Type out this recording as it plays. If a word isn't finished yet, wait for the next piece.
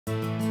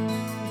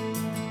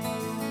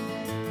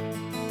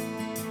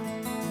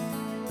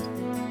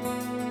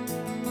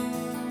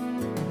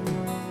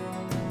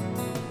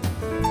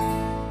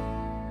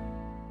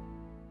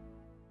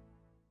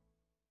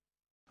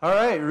All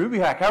right,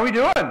 RubyHACK, how are we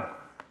doing?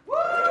 Woo!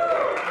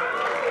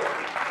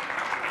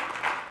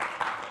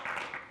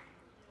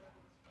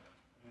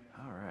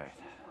 All right.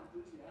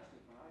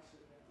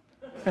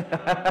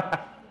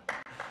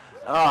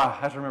 I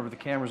have to remember the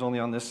camera's only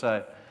on this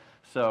side.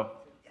 So,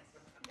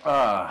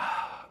 oh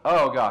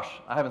gosh,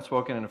 I haven't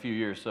spoken in a few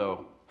years,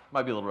 so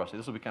might be a little rusty.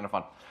 This will be kind of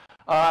fun.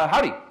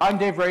 Howdy, I'm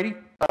Dave Brady.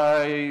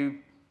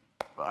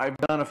 I've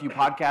done a few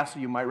podcasts, so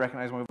you might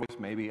recognize my voice,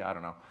 maybe, I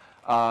don't know.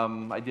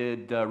 I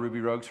did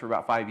Ruby Rogues for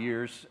about 5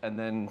 years, and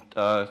then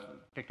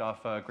kicked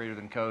off Greater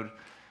Than Code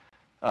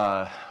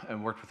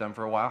and worked with them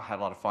for a while, had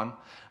a lot of fun.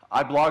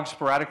 I blog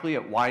sporadically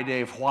at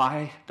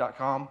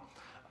whydavewhy.com,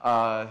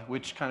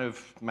 which kind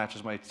of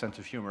matches my sense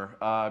of humor.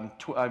 I'm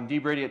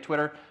dbrady at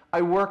Twitter.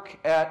 I work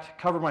at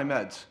Cover My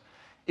Meds.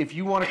 If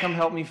you want to come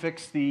help me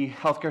fix the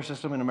healthcare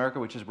system in America,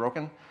 which is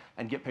broken,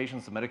 and get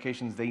patients the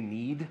medications they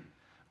need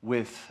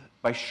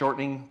by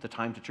shortening the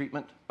time to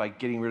treatment, by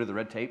getting rid of the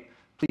red tape,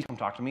 please come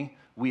talk to me.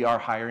 We are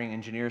hiring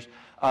engineers.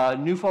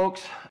 New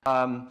folks,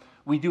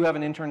 we do have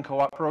an intern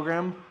co-op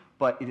program,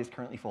 but it is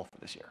currently full for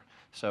this year.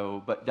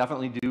 So, but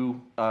definitely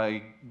do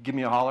give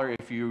me a holler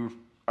if you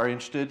are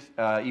interested,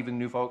 even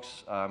new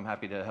folks. I'm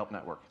happy to help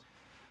network.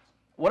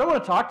 What I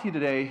want to talk to you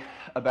today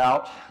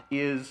about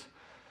is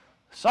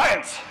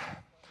science.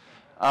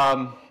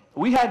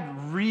 We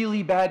had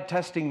really bad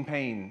testing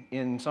pain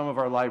in some of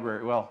our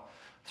library, well,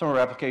 some of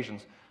our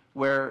applications,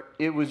 where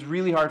it was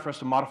really hard for us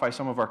to modify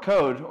some of our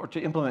code or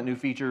to implement new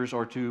features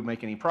or to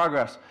make any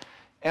progress.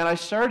 And I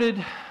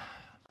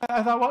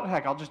thought, what the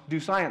heck, I'll just do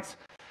science.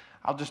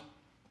 I'll just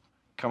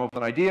come up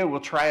with an idea, we'll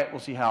try it, we'll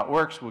see how it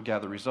works, we'll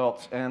gather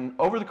results. And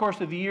over the course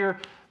of the year,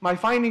 my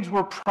findings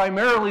were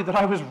primarily that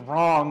I was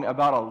wrong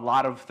about a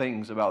lot of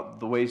things, about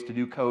the ways to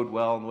do code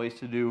well and the ways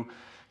to do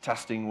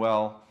testing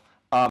well.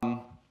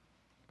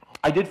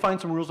 I did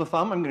find some rules of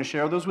thumb. I'm going to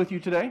share those with you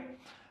today.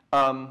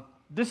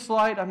 This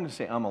slide, I'm going to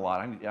say a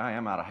lot. I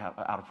am out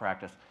of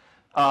practice.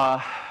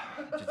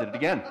 Just did it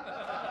again.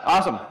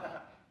 Awesome.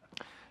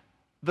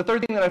 The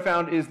third thing that I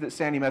found is that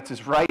Sandy Metz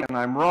is right and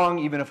I'm wrong,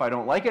 even if I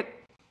don't like it.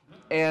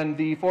 And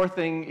the fourth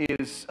thing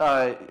is,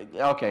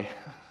 okay,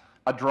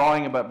 a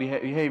drawing about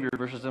behavior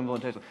versus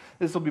implementation.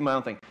 This will be my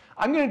own thing.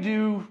 I'm going to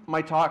do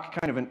my talk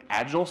kind of an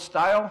agile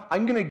style.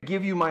 I'm going to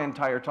give you my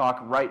entire talk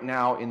right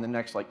now in the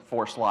next like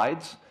 4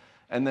 slides.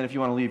 And then if you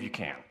want to leave, you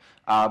can.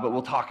 But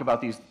we'll talk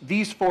about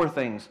these 4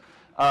 things.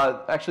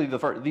 Actually, the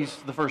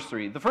first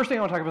 3. The first thing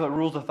I want to talk about are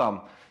rules of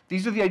thumb.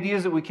 These are the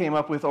ideas that we came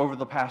up with over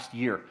the past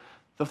year.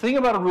 The thing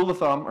about a rule of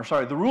thumb, or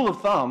sorry, the rule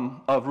of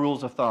thumb of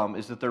rules of thumb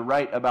is that they're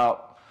right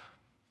about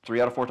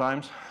 3 out of 4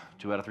 times,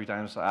 2 out of 3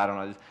 times, I don't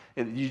know.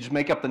 You just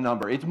make up the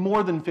number. It's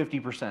more than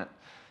 50%.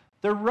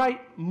 They're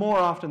right more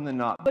often than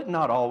not, but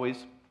not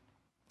always.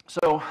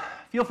 So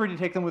feel free to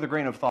take them with a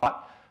grain of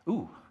thought.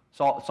 Ooh,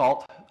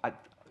 salt.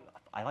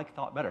 I like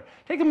thought better.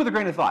 Take them with a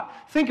grain of thought.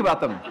 Think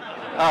about them.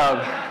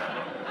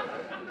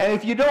 And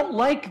if you don't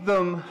like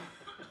them,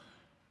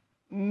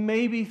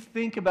 maybe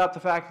think about the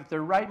fact that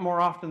they're right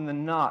more often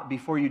than not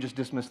before you just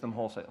dismiss them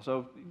wholesale.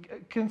 So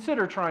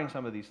consider trying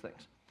some of these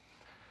things.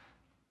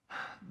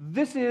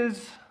 This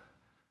is,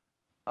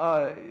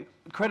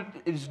 credit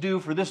is due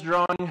for this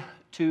drawing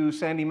to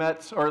Sandy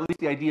Metz, or at least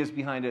the ideas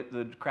behind it.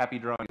 The crappy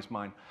drawing is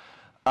mine.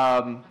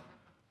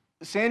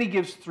 Sandy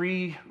gives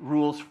 3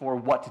 rules for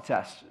what to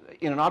test.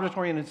 In an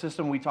object-oriented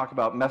system, we talk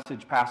about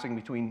message passing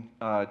between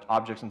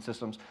objects and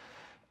systems.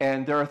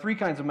 And there are 3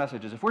 kinds of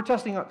messages. If we're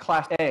testing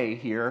class A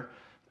here,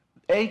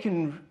 A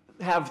can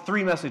have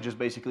 3 messages,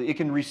 basically. It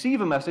can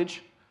receive a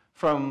message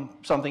from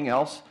something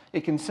else,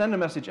 it can send a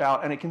message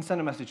out, and it can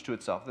send a message to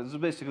itself. This is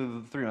basically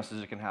the 3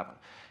 messages that can happen.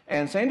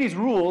 And Sandy's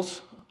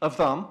rules of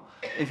thumb,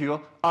 if you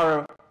will,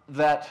 are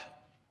that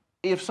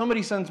if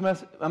somebody sends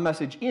a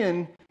message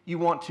in, you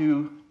want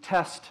to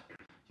test.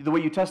 The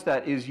way you test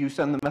that is you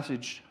send the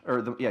message,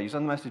 you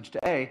send the message to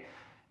A,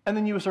 and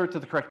then you assert that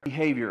the correct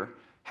behavior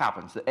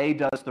happens, that A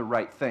does the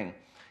right thing.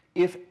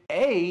 If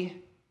A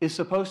is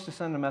supposed to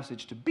send a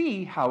message to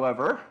B,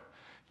 however,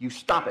 you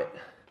stop it,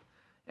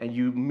 and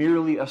you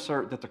merely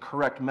assert that the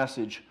correct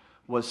message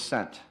was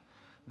sent.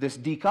 This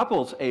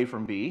decouples A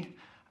from B.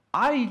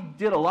 I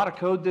did a lot of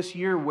code this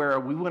year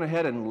where we went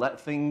ahead and let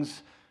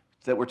things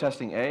that were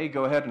testing A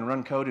go ahead and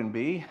run code in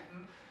B.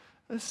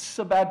 This is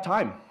a bad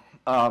time.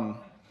 And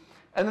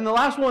then the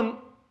last one,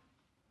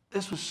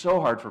 this was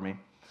so hard for me.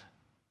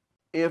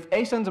 If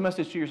A sends a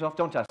message to yourself,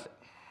 don't test it.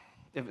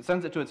 If it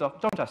sends it to itself,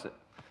 don't test it.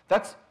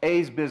 That's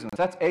A's business.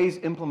 That's A's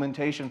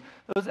implementation.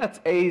 That's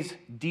A's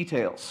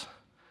details.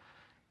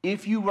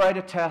 If you write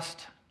a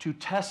test to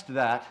test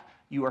that,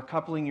 you are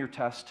coupling your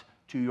test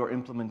to your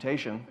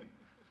implementation.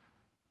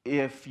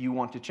 If you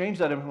want to change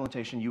that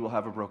implementation, you will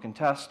have a broken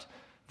test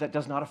that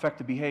does not affect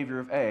the behavior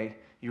of A.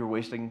 You're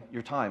wasting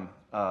your time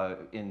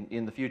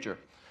in the future.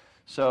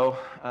 So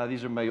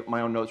these are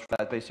my own notes for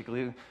that,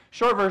 basically.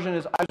 Short version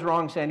is I was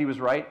wrong, Sandy was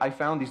right. I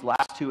found these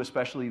last 2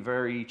 especially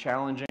very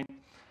challenging.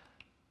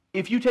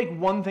 If you take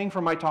one thing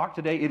from my talk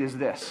today, it is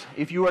this.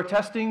 If you are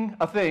testing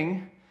a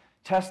thing,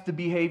 test the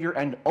behavior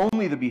and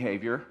only the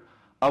behavior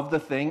of the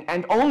thing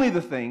and only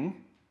the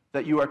thing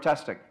that you are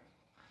testing.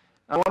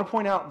 I want to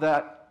point out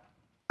that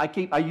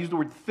I use the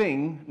word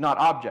thing, not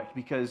object,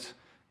 because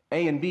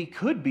A and B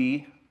could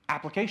be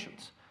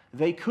applications.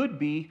 They could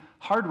be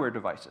hardware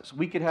devices.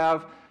 We could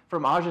have,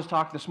 from Aj's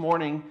talk this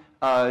morning,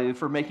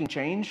 for making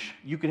change,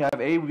 you could have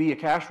A be a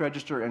cash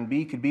register and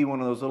B could be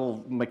one of those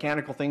little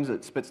mechanical things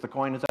that spits the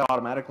coins out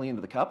automatically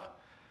into the cup,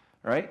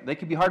 right? They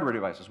could be hardware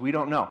devices. We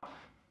don't know.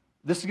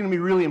 This is going to be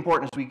really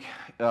important as we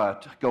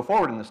go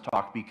forward in this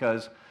talk,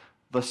 because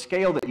the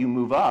scale that you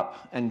move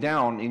up and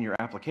down in your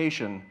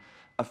application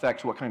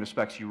affects what kind of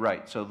specs you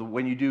write. So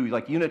when you do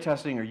like unit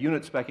testing or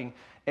unit specking,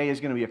 A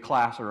is going to be a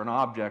class or an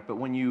object, but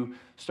when you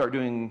start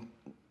doing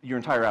your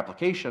entire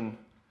application,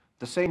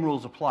 the same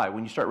rules apply.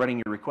 When you start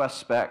writing your request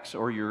specs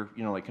or your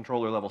like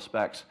controller level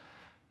specs,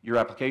 your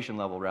application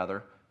level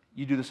rather,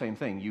 you do the same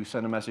thing. You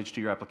send a message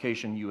to your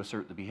application, you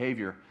assert the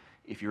behavior.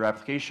 If your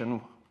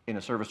application in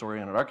a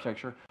service-oriented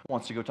architecture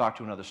wants to go talk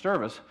to another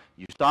service,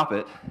 you stop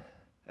it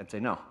and say,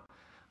 no,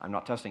 I'm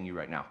not testing you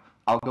right now.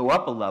 I'll go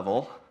up a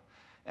level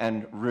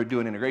and do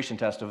an integration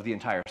test of the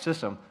entire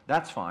system.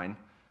 That's fine,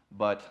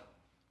 but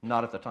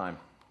not at the time.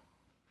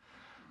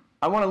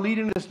 I want to lead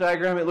into this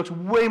diagram. It looks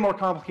way more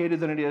complicated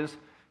than it is.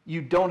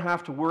 You don't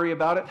have to worry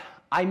about it.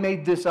 I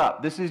made this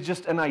up. This is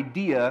just an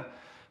idea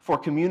for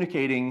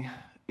communicating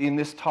in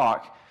this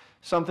talk,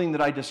 something that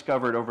I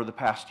discovered over the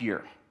past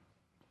year.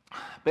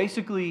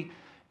 Basically,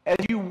 as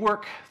you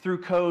work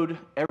through code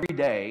every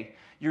day,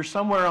 you're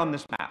somewhere on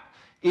this map.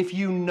 If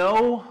you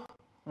know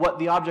what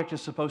the object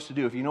is supposed to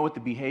do, if you know what the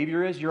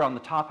behavior is, you're on the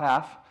top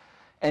half.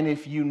 And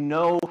if you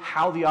know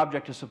how the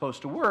object is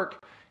supposed to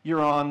work,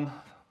 you're on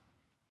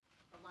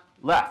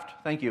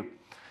left. Thank you.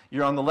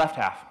 You're on the left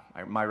half,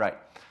 my right.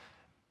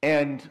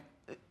 And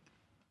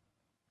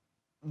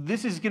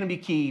this is going to be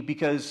key,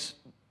 because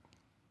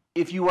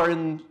if you are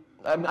in,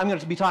 I'm going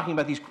to be talking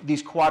about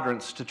these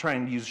quadrants to try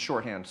and use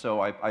shorthand, so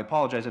I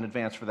apologize in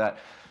advance for that.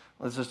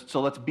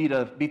 Let's beat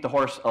the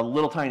horse a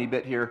little tiny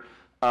bit here.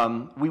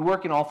 We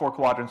work in all 4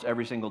 quadrants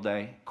every single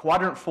day.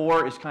 Quadrant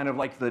 4 is kind of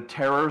like the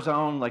terror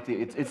zone, like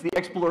it's the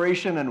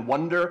exploration and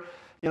wonder.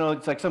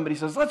 It's like somebody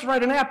says, let's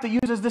write an app that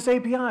uses this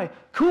API.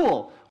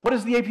 Cool. What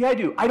does the API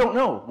do? I don't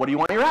know. What do you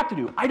want your app to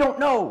do? I don't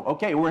know.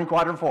 Okay, we're in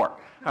quadrant 4. All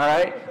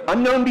right?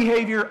 Unknown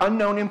behavior,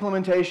 unknown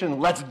implementation.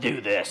 Let's do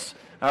this.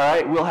 All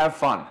right? We'll have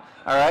fun.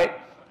 All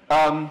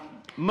right?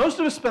 Most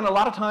of us spend a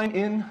lot of time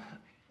in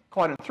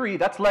quadrant 3.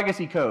 That's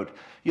legacy code.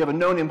 You have a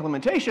known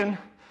implementation,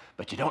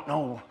 but you don't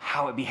know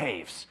how it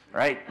behaves.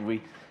 Right?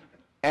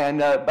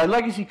 By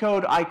legacy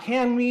code, I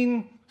can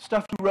mean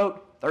stuff you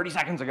wrote 30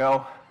 seconds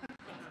ago.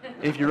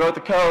 If you wrote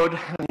the code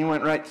and you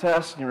went write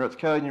test, and you wrote the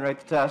code and you write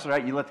the test,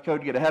 right? You let the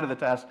code get ahead of the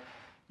test,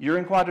 you're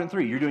in quadrant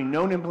 3. You're doing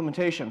known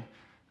implementation,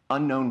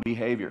 unknown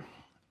behavior.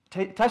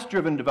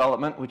 Test-driven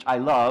development, which I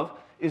love,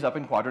 is up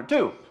in quadrant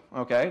 2.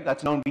 Okay,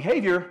 that's known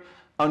behavior,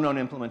 unknown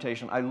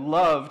implementation. I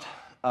loved.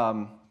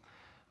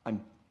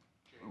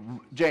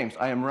 James,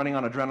 I am running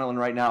on adrenaline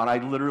right now, and I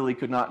literally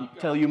could not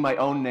tell you my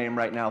own name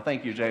right now.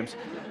 Thank you, James.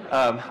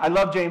 I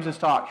love James's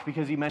talk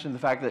because he mentioned the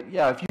fact that,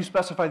 yeah, if you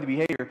specify the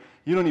behavior,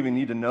 you don't even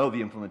need to know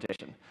the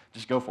implementation.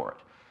 Just go for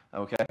it,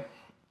 okay?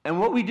 And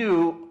what we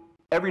do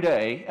every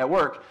day at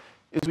work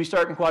is we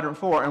start in quadrant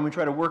 4, and we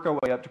try to work our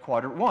way up to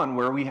quadrant 1,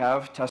 where we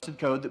have tested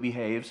code that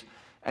behaves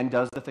and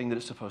does the thing that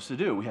it's supposed to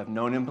do. We have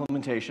known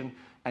implementation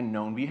and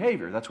known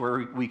behavior. That's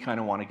where we kind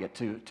of want to get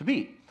to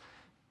be.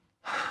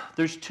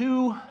 There's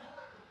 2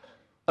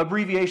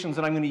 abbreviations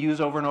that I'm going to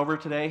use over and over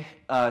today.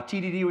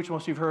 TDD, which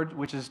most of you have heard,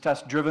 which is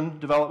test-driven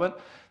development.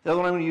 The other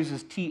one I'm going to use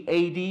is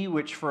TAD,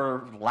 which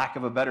for lack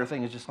of a better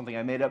thing is just something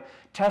I made up.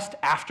 Test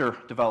after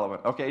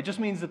development. Okay, it just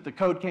means that the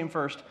code came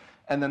first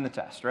and then the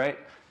test, right?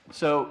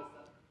 So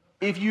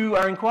if you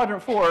are in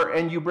quadrant 4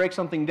 and you break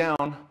something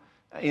down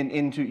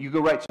you go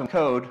write some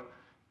code,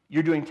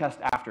 you're doing test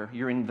after.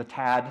 You're in the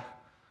TAD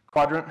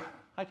quadrant.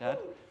 Hi, TAD.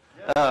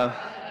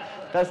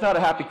 That's not a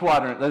happy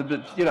quadrant,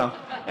 but,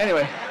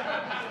 anyway.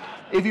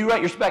 If you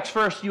write your specs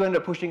first, you end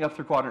up pushing up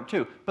through quadrant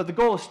 2. But the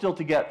goal is still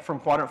to get from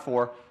quadrant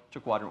 4 to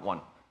quadrant 1.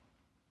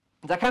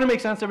 Does that kind of make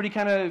sense? Everybody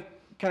kind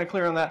of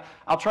clear on that?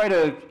 I'll try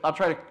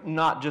to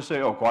not just say,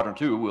 oh, quadrant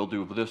 2, we'll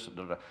do this.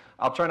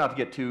 I'll try not to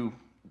get too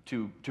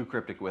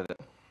cryptic with it.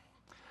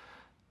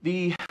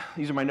 These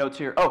are my notes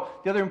here. Oh,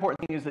 the other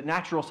important thing is that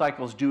natural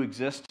cycles do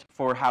exist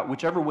for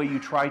whichever way you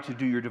try to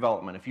do your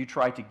development. If you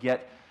try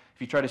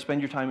to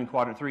spend your time in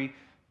quadrant 3,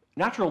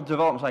 natural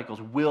development cycles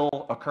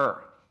will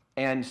occur.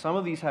 And some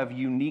of these have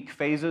unique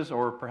phases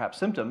or perhaps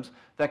symptoms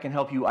that can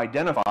help you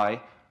identify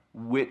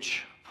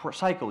which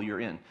cycle you're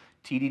in.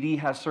 TDD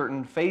has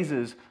certain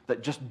phases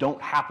that just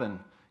don't happen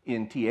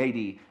in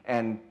TAD,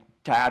 and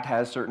TAD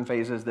has certain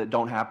phases that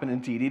don't happen in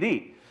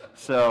TDD.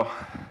 So,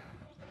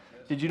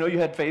 did you know you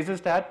had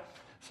phases, TAD?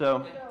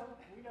 So,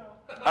 we know.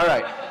 All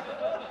right.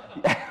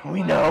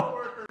 We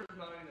know.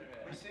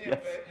 We see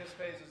his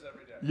phases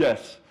every day.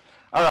 Yes.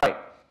 All right.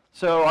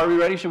 So are we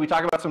ready? Should we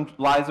talk about some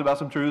lies, about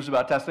some truths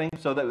about testing?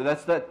 So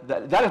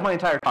that is my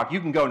entire talk.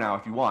 You can go now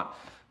if you want.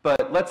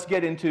 But let's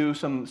get into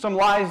some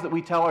lies that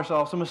we tell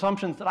ourselves, some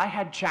assumptions that I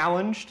had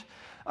challenged.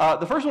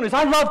 The first one is,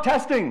 I love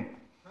testing.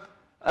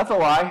 That's a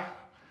lie.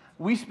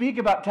 We speak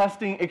about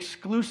testing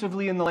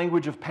exclusively in the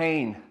language of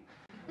pain.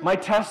 My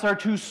tests are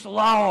too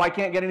slow, I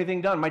can't get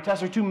anything done. My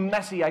tests are too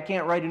messy, I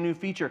can't write a new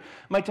feature.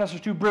 My tests are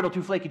too brittle,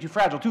 too flaky, too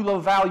fragile, too low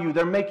value.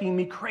 They're making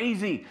me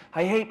crazy.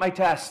 I hate my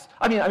tests.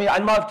 I mean, I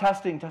love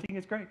testing. Testing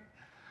is great.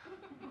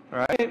 All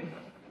right?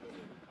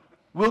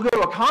 We'll go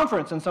to a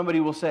conference and somebody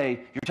will say,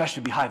 your tests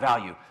should be high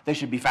value. They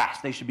should be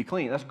fast. They should be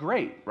clean. That's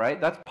great, right?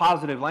 That's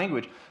positive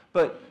language.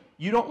 But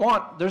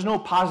there's no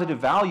positive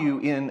value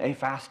in a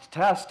fast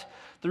test.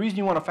 The reason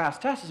you want a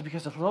fast test is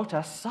because a slow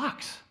test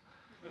sucks,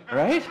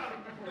 right?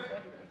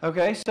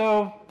 Okay,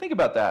 so think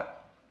about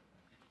that.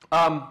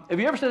 Have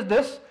you ever said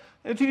this?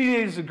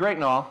 TDD is great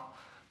and all,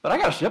 but I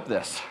got to ship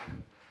this.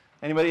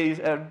 Anybody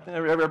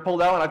ever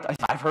pulled out?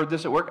 I've heard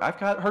this at work. I've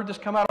heard this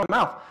come out of my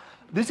mouth.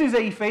 This is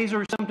a phase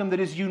or symptom that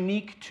is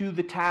unique to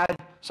the TAD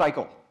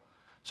cycle.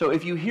 So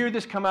if you hear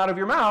this come out of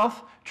your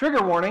mouth,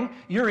 trigger warning,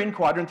 you're in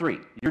quadrant 3.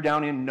 You're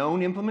down in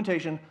known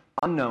implementation,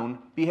 unknown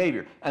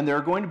behavior. And there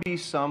are going to be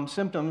some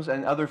symptoms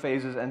and other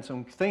phases and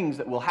some things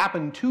that will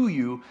happen to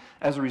you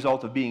as a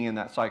result of being in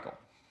that cycle.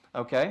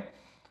 Okay?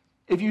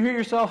 If you hear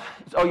yourself,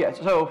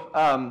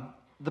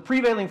 the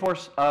prevailing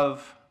force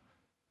of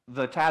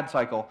the TAD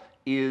cycle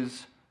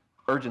is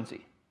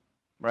urgency,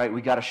 right?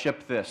 We got to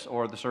ship this,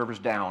 or the server's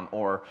down,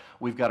 or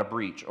we've got a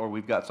breach, or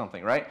we've got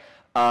something, right?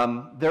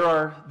 All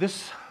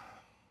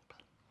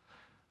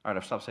right,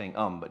 I've stopped saying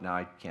but now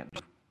I can't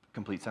do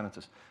complete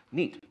sentences.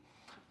 Neat.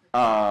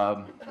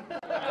 Back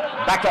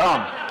to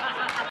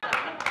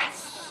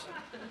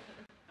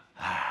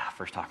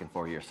First talk in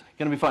 4 years.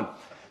 Gonna be fun.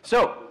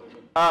 So,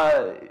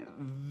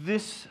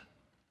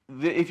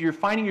 if you're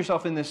finding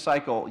yourself in this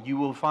cycle, you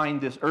will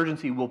find this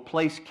urgency will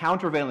place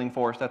countervailing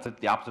force, that's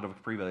the opposite of a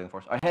prevailing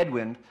force, a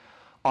headwind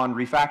on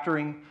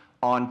refactoring,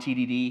 on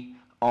TDD,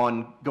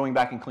 on going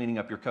back and cleaning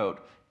up your code.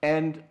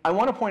 And I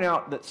want to point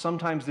out that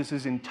sometimes this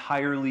is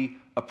entirely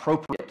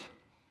appropriate,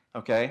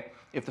 okay?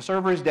 If the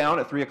server is down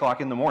at 3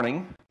 o'clock in the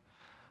morning,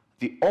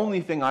 the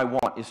only thing I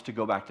want is to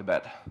go back to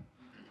bed.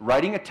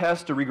 Writing a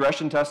test, a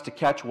regression test to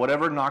catch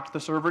whatever knocked the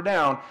server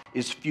down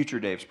is future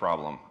Dave's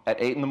problem.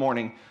 At 8 in the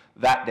morning,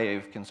 that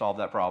Dave can solve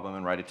that problem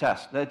and write a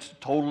test. That's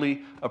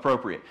totally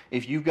appropriate.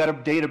 If you've got a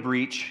data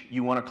breach,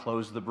 you want to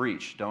close the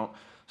breach. Don't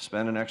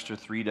spend an extra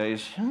 3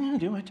 days, I'm going to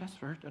do my test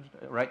first,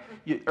 right?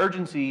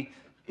 Urgency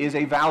is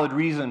a valid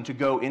reason to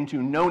go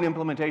into known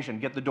implementation,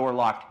 get the door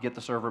locked, get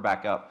the server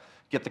back up,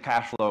 get the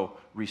cash flow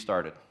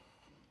restarted.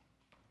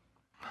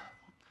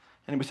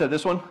 Anybody said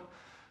this one?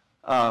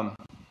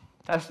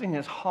 Testing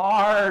is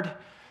hard.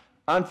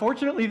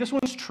 Unfortunately, this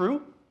one's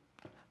true.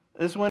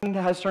 This one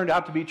has turned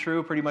out to be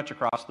true pretty much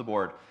across the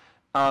board.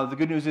 The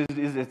good news is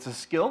it's a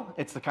skill.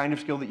 It's the kind of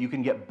skill that you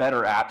can get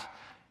better at.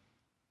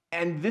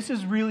 And this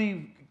is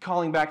really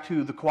calling back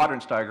to the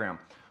quadrants diagram.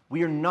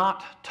 We are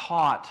not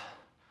taught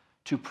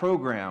to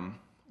program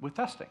with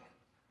testing,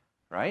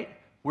 right?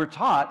 We're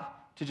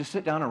taught to just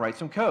sit down and write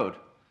some code.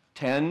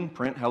 10,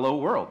 print hello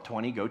world.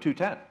 20, go to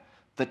 10.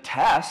 The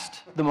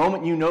test, the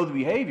moment you know the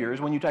behavior,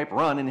 is when you type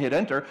run and hit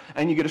enter,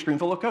 and you get a screen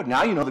full of code.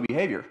 Now you know the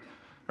behavior,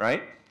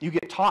 right? You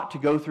get taught to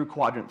go through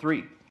quadrant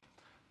 3.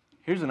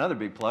 Here's another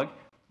big plug.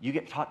 You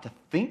get taught to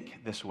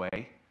think this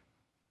way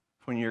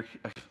when you're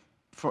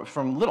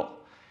from little.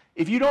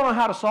 If you don't know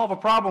how to solve a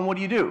problem, what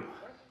do you do?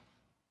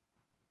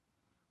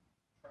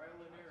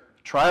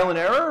 Trial and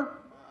error?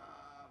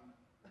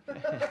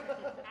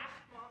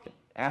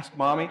 Ask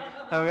mommy.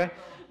 Okay.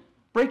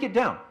 Break it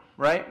down.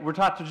 Right? We're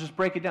taught to just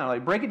break it down.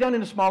 Like, break it down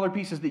into smaller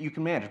pieces that you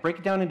can manage. Break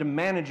it down into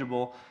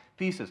manageable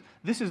pieces.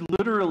 This is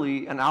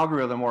literally an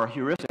algorithm or a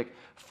heuristic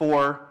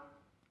for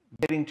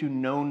getting to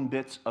known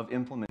bits of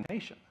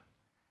implementation.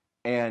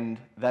 And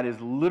that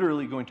is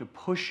literally going to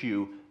push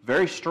you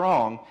very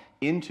strong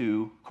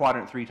into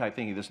quadrant 3 type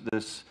thinking. I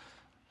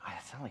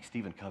sound like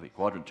Stephen Covey,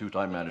 quadrant 2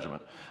 time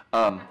management.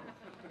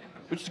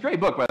 Which is a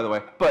great book, by the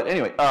way. But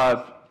anyway,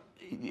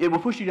 it will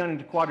push you down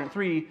into quadrant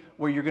 3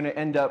 where you're going to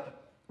end up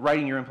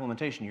writing your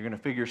implementation. You're going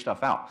to figure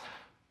stuff out.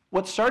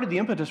 What started the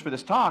impetus for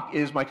this talk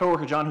is my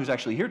coworker John, who's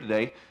actually here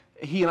today.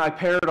 He and I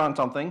paired on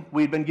something.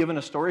 We'd been given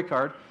a story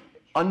card,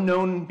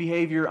 unknown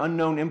behavior,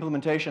 unknown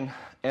implementation,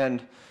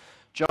 and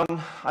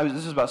John,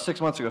 this is about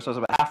 6 months ago, so I was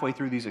about halfway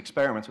through these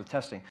experiments with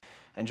testing,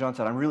 and John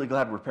said, I'm really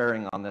glad we're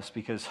pairing on this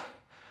because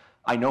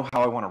I know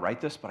how I want to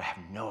write this, but I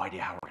have no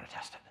idea how we're going to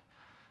test it.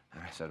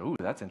 And I said, ooh,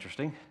 that's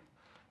interesting,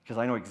 because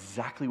I know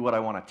exactly what I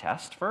want to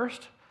test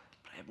first,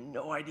 but I have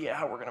no idea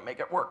how we're going to make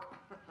it work.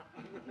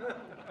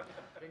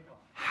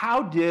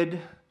 How did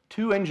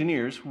 2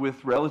 engineers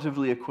with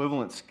relatively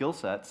equivalent skill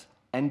sets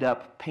end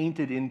up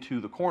painted into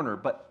the corner,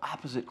 but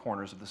opposite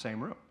corners of the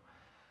same room?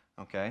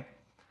 Okay?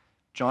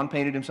 John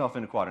painted himself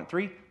into quadrant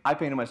 3, I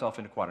painted myself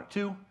into quadrant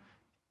 2,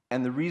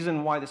 and the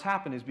reason why this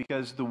happened is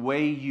because the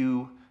way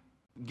you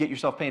get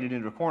yourself painted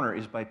into a corner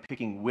is by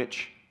picking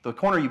the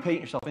corner you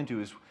paint yourself into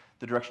is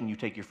the direction you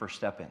take your first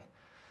step in.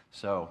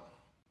 So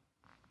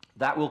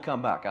that will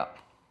come back up.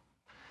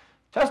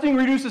 Testing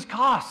reduces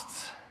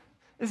costs.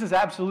 This is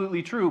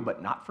absolutely true,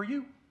 but not for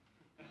you.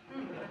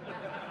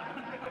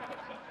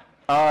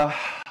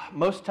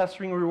 Most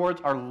testing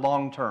rewards are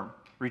long-term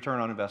return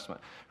on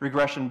investment.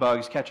 Regression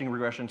bugs, catching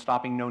regression,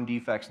 stopping known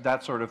defects,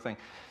 that sort of thing.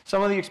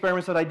 Some of the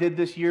experiments that I did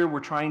this year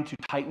were trying to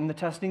tighten the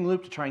testing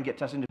loop to try and get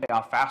testing to pay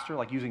off faster,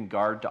 like using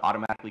Guard to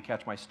automatically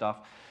catch my stuff,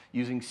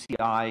 using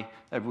CI.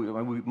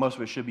 Most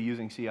of it should be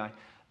using CI.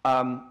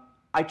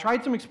 I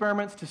tried some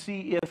experiments to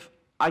see if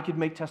I could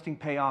make testing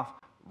pay off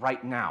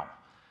right now.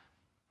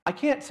 I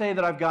can't say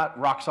that I've got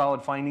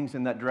rock-solid findings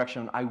in that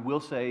direction. I will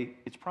say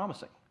it's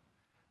promising.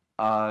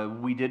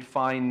 We did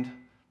find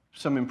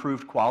some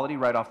improved quality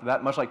right off the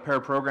bat. Much like pair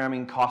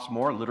programming costs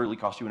more, literally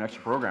costs you an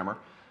extra programmer,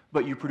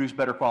 but you produce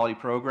better quality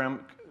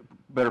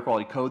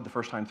code the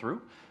first time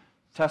through.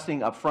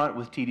 Testing up front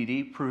with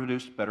TDD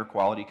produced better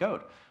quality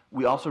code.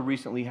 We also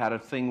recently had a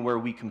thing where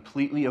we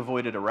completely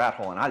avoided a rat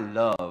hole, and I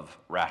love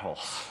rat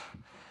holes.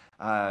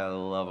 I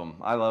love them.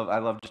 I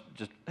love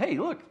just hey,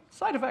 look,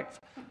 side effects.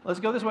 Let's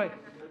go this way.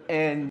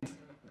 And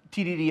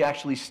TDD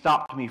actually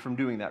stopped me from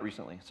doing that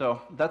recently,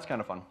 so that's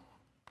kind of fun.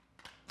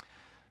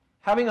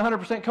 Having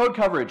 100% code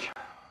coverage.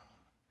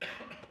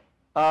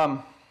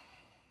 I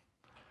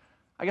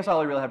guess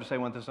all I really have to say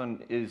on this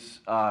one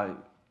is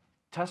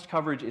test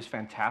coverage is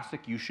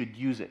fantastic. You should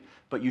use it,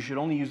 but you should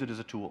only use it as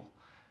a tool.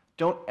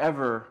 Don't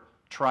ever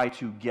try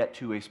to get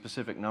to a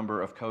specific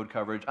number of code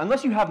coverage.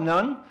 Unless you have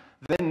none,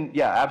 then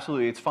yeah,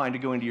 absolutely, it's fine to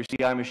go into your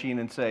CI machine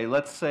and say,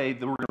 let's say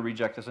that we're going to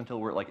reject this until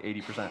we're at like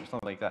 80% or something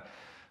like that.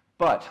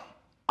 But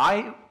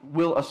I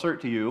will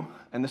assert to you,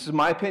 and this is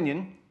my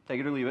opinion, take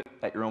it or leave it,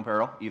 at your own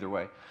peril, either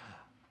way,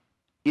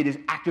 it is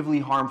actively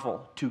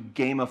harmful to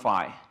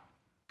gamify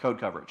code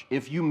coverage.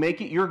 If you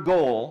make it your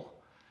goal,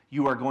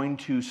 you are going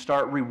to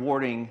start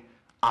rewarding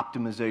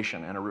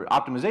optimization. And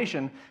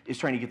optimization is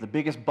trying to get the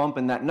biggest bump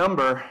in that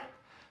number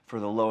for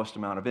the lowest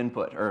amount of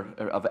input or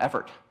of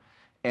effort.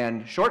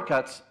 And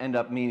shortcuts end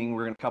up meaning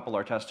we're going to couple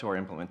our test to our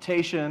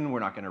implementation. We're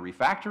not going to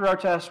refactor our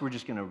test. We're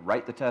just going to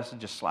write the test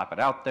and just slap it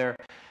out there.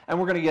 And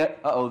we're going to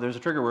get, there's a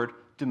trigger word,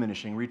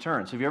 diminishing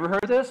returns. Have you ever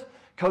heard this?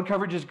 Code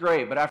coverage is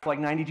great, but after like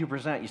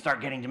 92%, you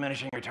start getting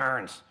diminishing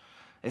returns.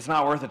 It's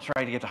not worth it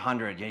trying to get to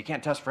 100. You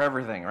can't test for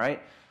everything,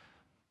 right?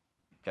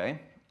 Okay,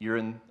 you're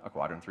in a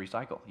quadrant 3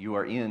 cycle. You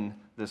are in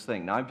this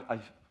thing. Now, I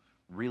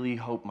really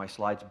hope my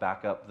slides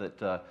back up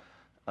that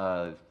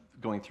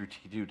going through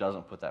T2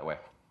 doesn't put that way.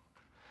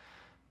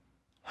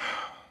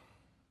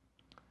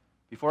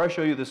 Before I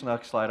show you this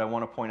next slide, I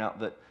want to point out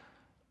that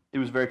it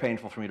was very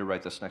painful for me to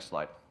write this next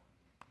slide.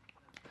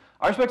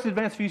 RSpec's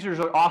advanced features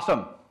are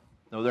awesome.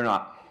 No, they're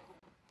not.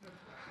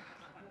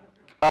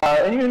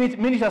 Any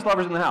mini-test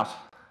lovers in the house?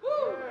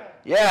 Woo!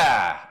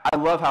 Yeah, I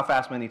love how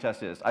fast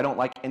mini-test is. I don't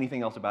like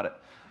anything else about it.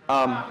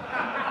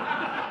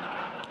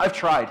 I've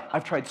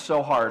tried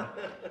so hard.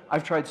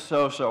 I've tried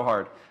so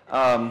hard.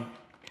 And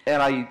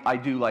I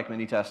do like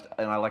mini-test,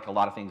 and I like a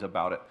lot of things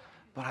about it.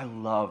 But I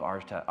love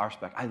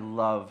RSpec. I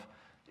love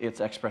its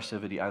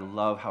expressivity. I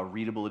love how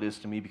readable it is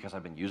to me because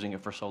I've been using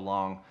it for so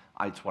long.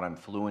 It's what I'm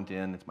fluent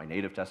in. It's my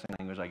native testing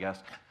language, I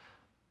guess.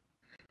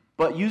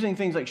 But using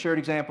things like shared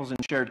examples and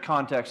shared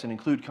context and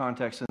include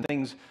context and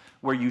things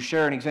where you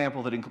share an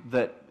example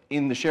that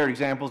in the shared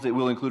examples it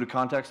will include a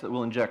context that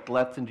will inject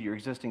lets into your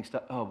existing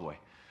stuff. Oh boy.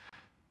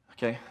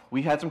 Okay,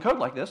 we had some code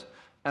like this,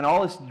 and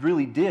all this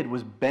really did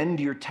was bend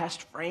your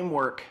test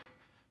framework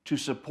to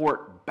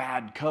support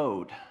bad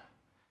code.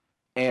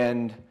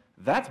 And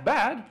that's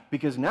bad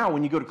because now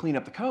when you go to clean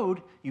up the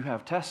code, you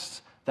have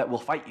tests that will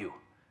fight you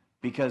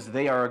because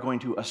they are going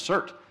to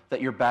assert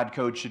that your bad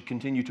code should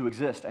continue to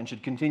exist and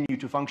should continue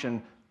to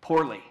function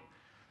poorly.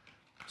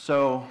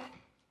 So,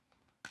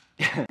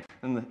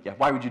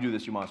 why would you do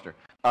this, you monster?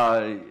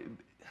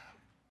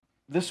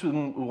 This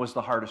one was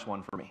the hardest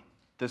one for me.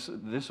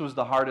 This was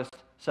the hardest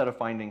set of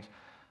findings.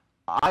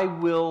 I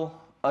will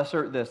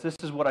assert this. This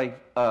is what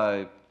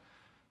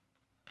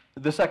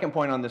the second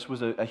point on this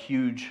was a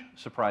huge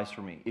surprise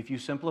for me. If you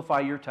simplify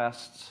your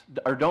tests,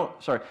 or don't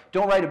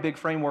write a big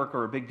framework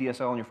or a big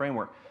DSL in your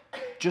framework.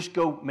 Just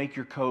go make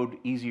your code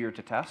easier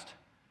to test.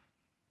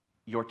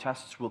 Your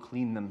tests will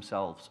clean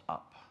themselves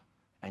up,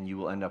 and you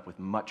will end up with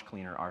much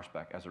cleaner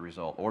RSpec as a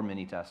result, or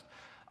mini-test.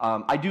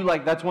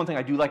 That's one thing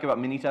I do like about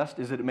mini-test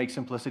is that it makes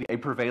simplicity a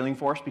prevailing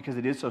force because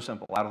it is so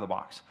simple out of the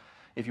box.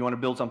 If you want to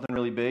build something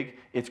really big,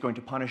 it's going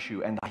to punish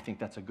you, and I think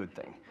that's a good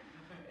thing.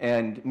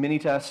 And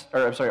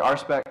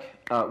RSpec,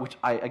 which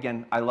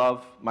I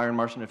love. Myron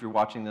Marson, if you're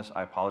watching this,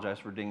 I apologize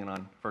for dogging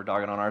on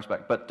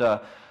RSpec,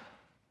 but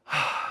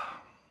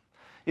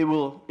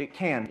it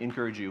can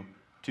encourage you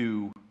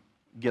to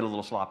get a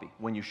little sloppy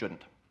when you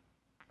shouldn't.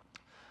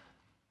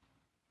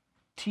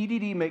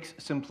 TDD makes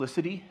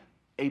simplicity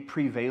a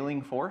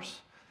prevailing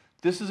force.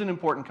 This is an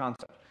important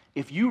concept.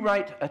 If you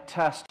write a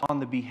test on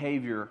the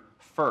behavior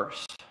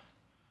first,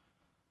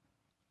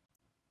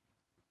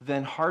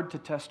 then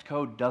hard-to-test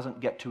code doesn't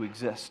get to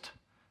exist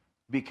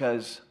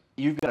because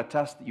you've got a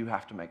test that you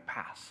have to make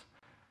pass.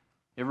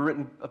 You ever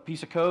written a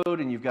piece of code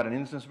and you've got an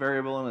instance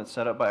variable and it's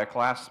set up by a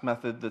class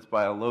method that's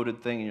by a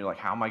loaded thing and you're like,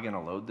 how am I going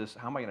to load this?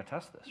 How am I going to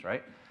test this,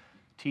 right?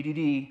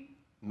 TDD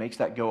makes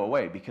that go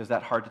away because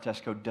that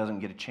hard-to-test code doesn't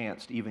get a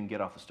chance to even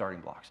get off the starting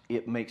blocks.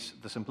 It makes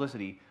the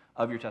simplicity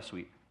of your test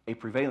suite a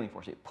prevailing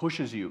force. It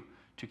pushes you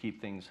to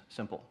keep things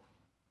simple.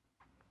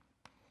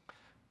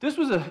 This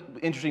was an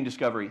interesting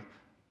discovery.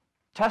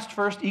 Test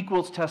first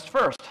equals test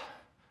first.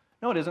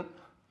 No, it isn't.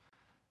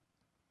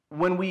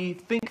 When we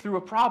think through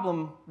a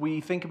problem, we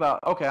think about,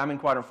 okay, I'm in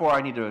quadrant 4,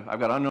 I've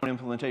got unknown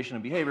implementation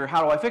and behavior,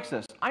 how do I fix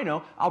this? I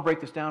know, I'll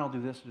break this down, I'll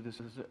do this, do this,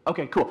 do this.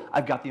 Okay, cool,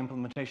 I've got the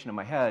implementation in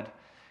my head.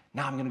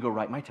 Now I'm gonna go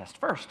write my test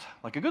first,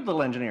 like a good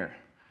little engineer.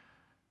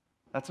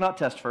 That's not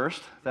test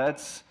first,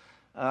 that's,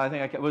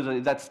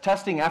 that's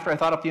testing after I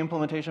thought up the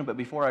implementation, but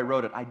before I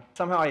wrote it.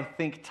 Somehow I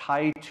think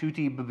Tai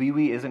Tuti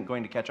Babiwi isn't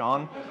going to catch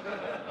on.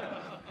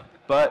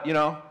 But, you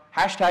know,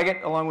 hashtag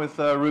it along with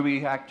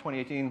RubyHACK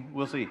 2018,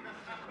 we'll see.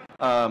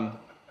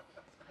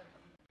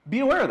 Be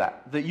aware of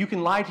that you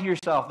can lie to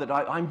yourself that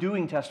I'm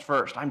doing test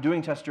first, I'm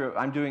doing test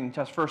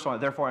first,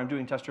 therefore I'm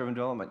doing test-driven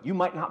development. You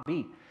might not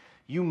be.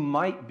 You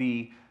might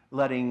be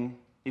letting,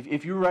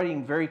 if you're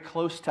writing very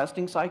close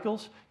testing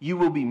cycles, you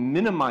will be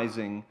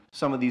minimizing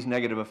some of these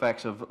negative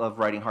effects of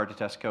writing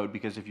hard-to-test code,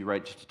 because if you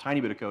write just a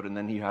tiny bit of code and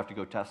then you have to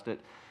go test it,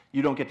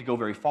 you don't get to go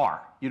very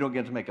far. You don't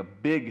get to make a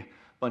big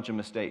bunch of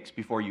mistakes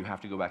before you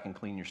have to go back and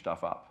clean your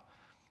stuff up.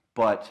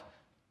 But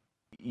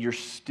you're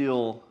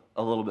still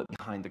a little bit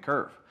behind the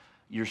curve.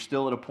 You're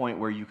still at a point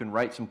where you can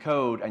write some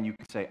code and you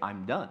can say,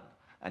 I'm done.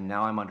 And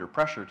now I'm under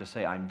pressure to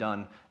say I'm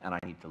done and I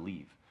need to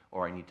leave,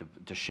 or I need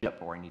to ship,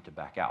 or I need to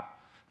back out.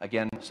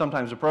 Again,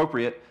 sometimes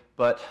appropriate,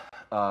 but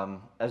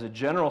as a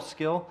general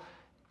skill,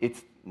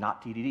 it's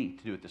not TDD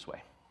to do it this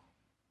way.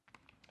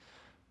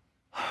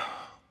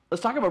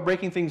 Let's talk about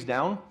breaking things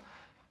down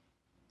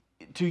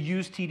to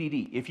use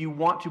TDD. If you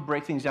want to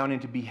break things down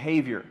into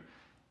behavior,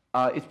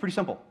 it's pretty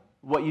simple.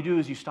 What you do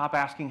is you stop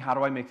asking, how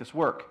do I make this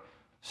work?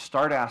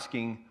 Start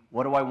asking,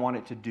 what do I want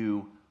it to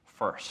do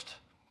first?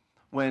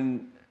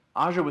 When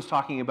Aja was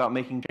talking about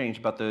making change,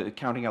 about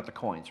counting out the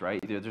coins, right?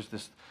 There's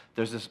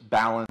this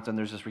balance and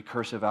there's this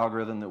recursive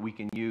algorithm that we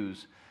can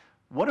use.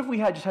 What if we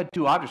just had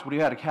two objects? What if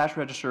we had a cash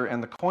register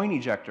and the coin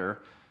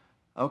ejector?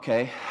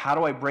 Okay, how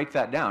do I break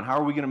that down? How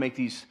are we going to make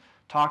these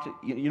talk to,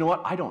 you know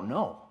what? I don't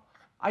know.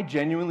 I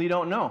genuinely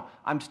don't know.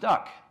 I'm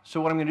stuck. So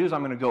what I'm going to do is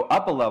I'm going to go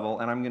up a level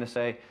and I'm going to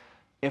say,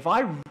 if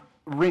I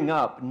ring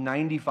up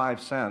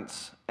 95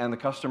 cents and the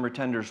customer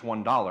tenders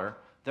 $1,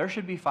 there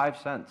should be 5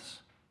 cents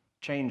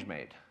change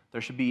made.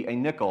 There should be a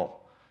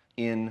nickel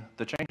in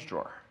the change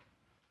drawer.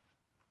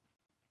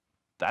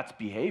 That's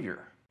behavior.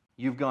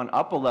 You've gone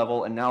up a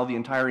level, and now the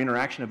entire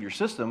interaction of your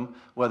system,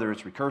 whether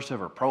it's recursive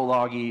or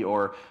Prologgy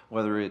or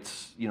whether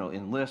it's, you know,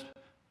 in Lisp,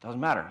 doesn't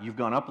matter. You've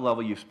gone up a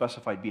level, you've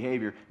specified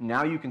behavior.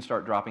 Now you can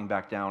start dropping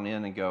back down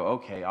in and go,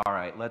 okay, all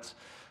right, let's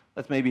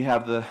maybe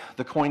have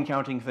the coin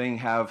counting thing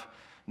have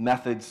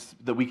methods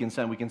that we can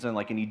send. We can send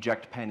like an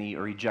eject penny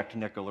or eject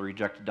nickel or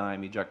eject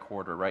dime, eject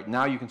quarter, right?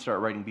 Now you can start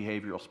writing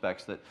behavioral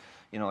specs that,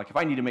 you know, like if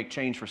I need to make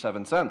change for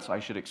 7 cents, I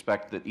should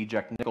expect that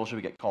eject nickel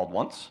should get called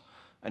once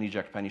and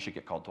eject penny should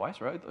get called twice,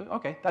 right?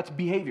 Okay, that's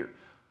behavior.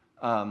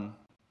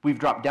 We've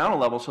dropped down a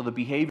level, so the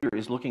behavior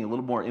is looking a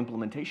little more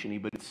implementation-y,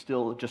 but it's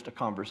still just a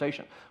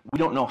conversation. We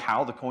don't know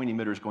how the coin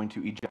emitter is going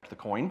to eject the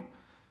coin.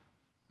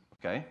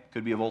 Okay,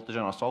 could be a voltage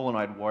on a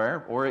solenoid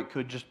wire, or it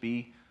could just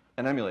be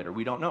an emulator.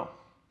 We don't know.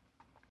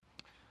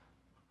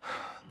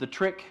 The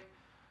trick,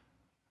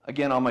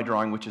 again on my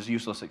drawing, which is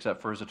useless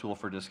except for as a tool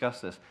for discuss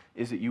this,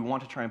 is that you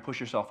want to try and push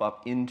yourself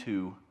up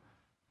into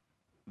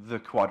the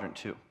quadrant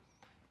 2.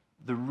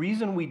 The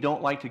reason we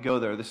don't like to go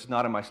there, this is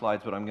not in my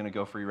slides, but I'm going to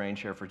go free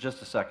range here for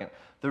just a second.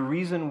 The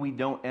reason we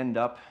don't end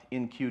up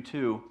in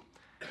Q2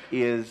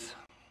 is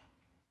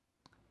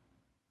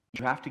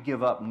you have to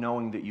give up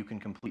knowing that you can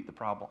complete the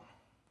problem.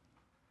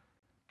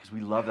 Because we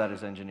love that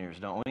as engineers,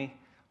 don't we?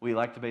 We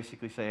like to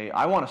basically say,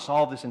 I want to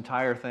solve this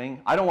entire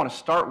thing. I don't want to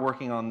start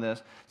working on this.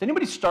 Has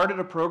anybody started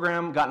a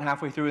program, gotten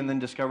halfway through, and then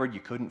discovered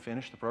you couldn't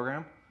finish the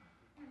program?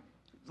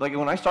 Like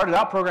when I started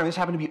out programming, this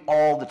happened to be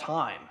all the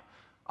time.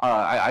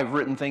 I've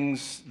written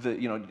things that,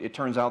 you know, it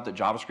turns out that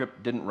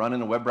JavaScript didn't run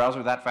in a web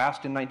browser that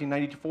fast in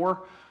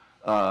 1994.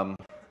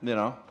 You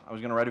know, I was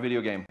going to write a video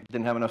game.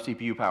 Didn't have enough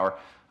CPU power.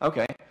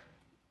 Okay.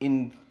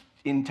 In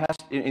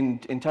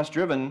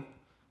test-driven,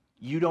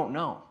 you don't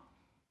know.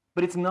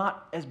 But it's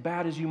not as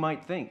bad as you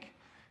might think.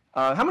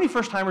 How many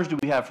first-timers do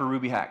we have for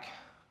RubyHACK?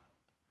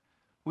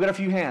 We got a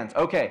few hands.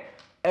 Okay.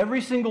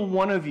 Every single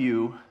one of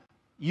you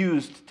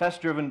used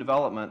test-driven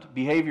development,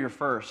 behavior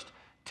first,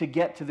 to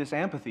get to this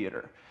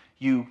amphitheater.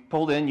 You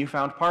pulled in, you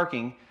found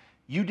parking.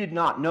 You did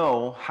not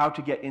know how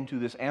to get into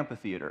this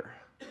amphitheater.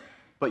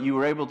 But you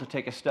were able to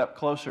take a step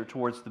closer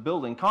towards the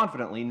building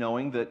confidently,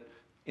 knowing that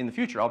in the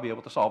future I'll be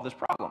able to solve this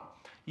problem.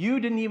 You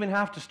didn't even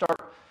have to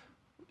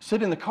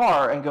sit in the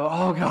car and go,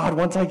 oh God,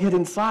 once I get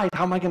inside,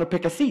 how am I going to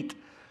pick a seat?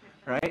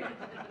 Right?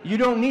 You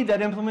don't need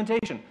that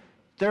implementation.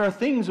 There are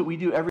things that we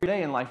do every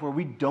day in life where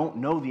we don't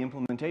know the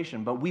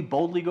implementation, but we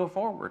boldly go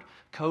forward.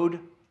 Code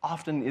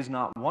often is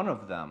not one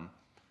of them,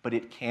 but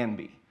it can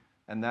be.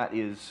 And that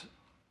is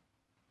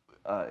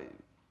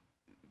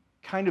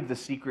kind of the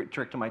secret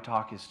trick to my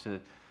talk, is to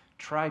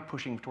try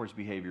pushing towards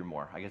behavior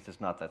more. I guess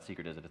it's not that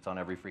secret, is it? It's on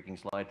every freaking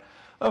slide.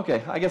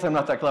 Okay, I guess I'm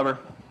not that clever.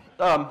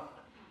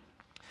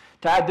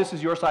 Tad, this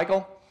is your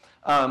cycle.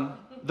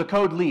 The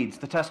code leads,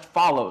 the test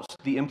follows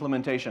the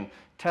implementation.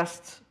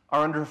 Tests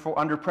are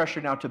under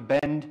pressure now to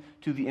bend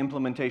to the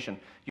implementation.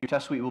 Your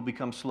test suite will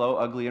become slow,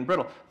 ugly, and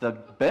brittle. The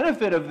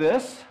benefit of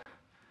this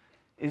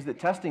is that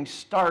testing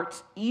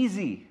starts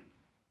easy.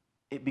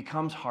 It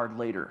becomes hard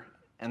later,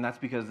 and that's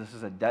because this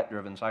is a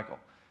debt-driven cycle.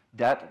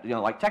 Debt, you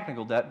know, like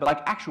technical debt, but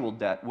like actual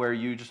debt, where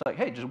you just like,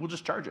 hey, we'll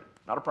just charge it.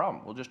 Not a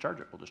problem. We'll just charge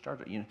it. We'll just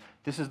charge it. You know,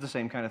 this is the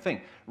same kind of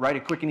thing. Write a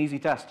quick and easy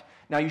test.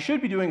 Now, you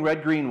should be doing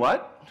red, green,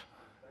 what?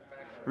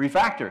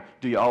 Refactor.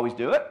 Do you always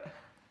do it?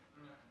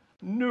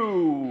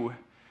 No.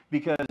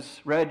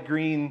 Because red,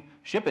 green,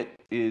 ship it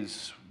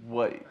is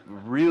what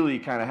really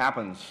kind of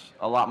happens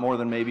a lot more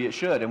than maybe it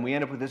should. And we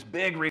end up with this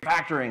big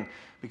refactoring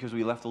because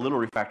we left the little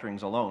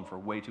refactorings alone for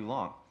way too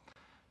long.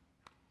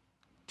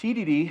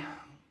 TDD,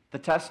 the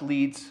test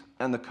leads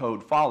and the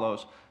code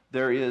follows.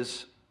 There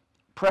is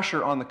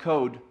pressure on the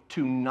code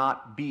to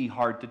not be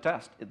hard to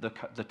test.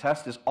 The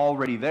test is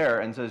already there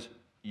and says,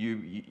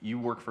 you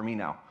work for me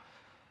now.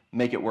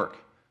 Make it work.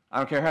 I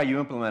don't care how you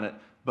implement it,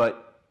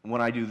 but when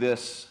I do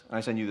this, and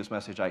I send you this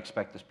message, I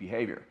expect this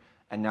behavior.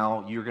 And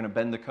now you're going to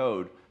bend the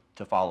code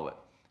to follow it.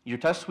 Your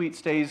test suite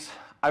stays,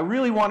 I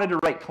really wanted to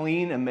write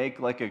clean and make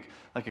like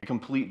a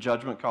complete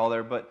judgment call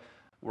there, but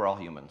we're all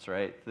humans,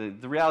 right?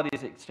 The reality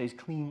is it stays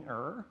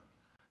cleaner,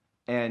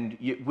 and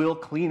it will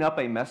clean up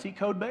a messy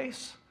code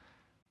base,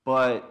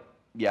 but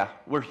yeah,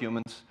 we're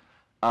humans.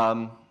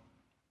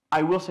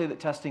 I will say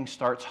that testing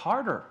starts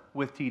harder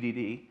with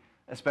TDD,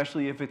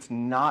 especially if it's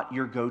not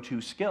your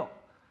go-to skill.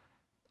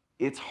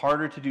 It's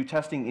harder to do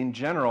testing in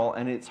general,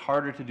 and it's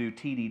harder to do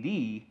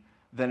TDD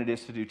than it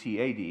is to do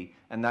TAD,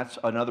 and that's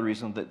another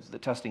reason that the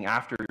testing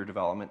after your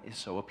development is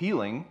so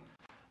appealing.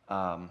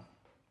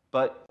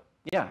 But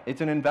yeah,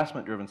 it's an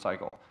investment-driven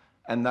cycle,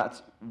 and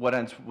that's what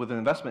ends with an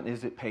investment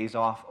is it pays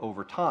off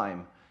over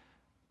time,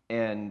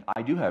 and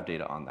I do have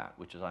data on that,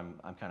 which is I'm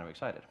kind of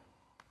excited.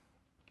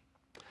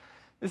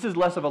 This is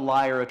less of a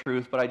lie or a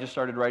truth, but I just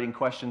started writing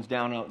questions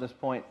down at this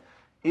point.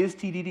 Is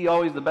TDD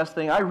always the best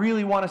thing? I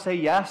really want to say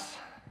yes.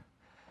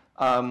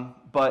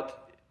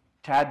 But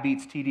TAD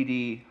beats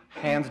TDD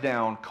hands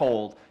down,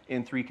 cold,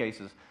 in 3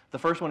 cases. The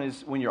first one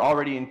is when you're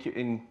already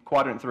in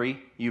quadrant 3,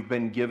 you've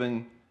been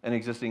given an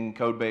existing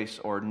code base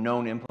or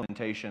known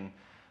implementation,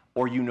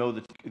 or you know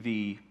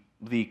the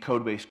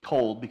code base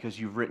cold because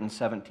you've written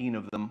 17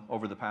 of them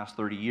over the past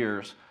 30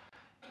 years.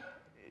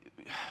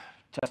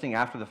 Testing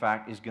after the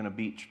fact is going to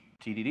beat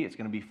TDD. It's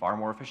going to be far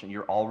more efficient.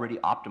 You're already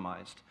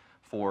optimized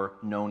for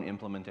known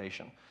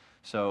implementation.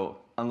 So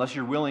unless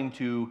you're willing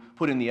to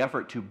put in the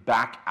effort to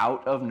back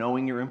out of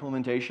knowing your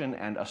implementation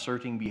and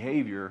asserting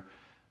behavior,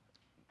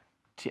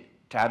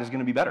 TAD is going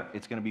to be better.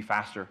 It's going to be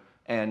faster.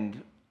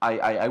 And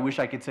I wish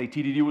I could say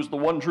TDD was the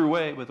one true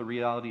way, but the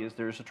reality is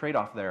there's a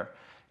trade-off there.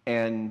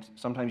 And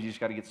sometimes you just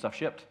got to get stuff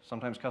shipped.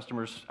 Sometimes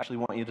customers actually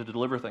want you to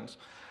deliver things.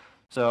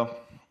 So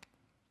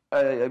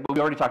we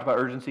already talked about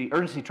urgency.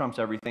 Urgency trumps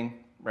everything,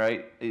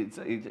 right?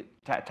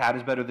 TAD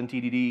is better than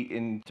TDD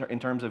in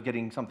terms of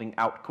getting something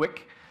out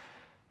quick.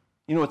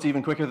 You know what's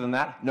even quicker than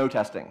that? No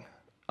testing.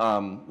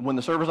 When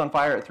the server's on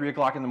fire at 3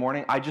 o'clock in the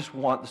morning, I just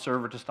want the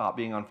server to stop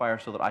being on fire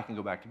so that I can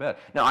go back to bed.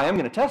 Now, I am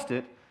going to test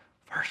it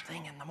first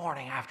thing in the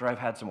morning after I've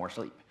had some more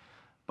sleep.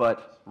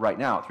 But right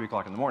now, at 3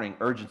 o'clock in the morning,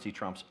 urgency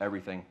trumps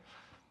everything.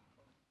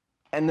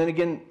 And then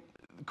again,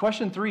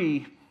 question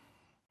 3,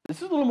 this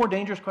is a little more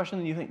dangerous question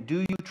than you think.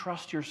 Do you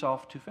trust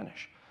yourself to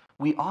finish?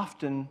 We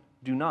often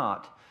do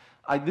not.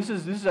 This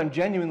is I'm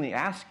genuinely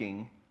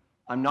asking.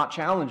 I'm not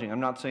challenging. I'm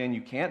not saying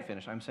you can't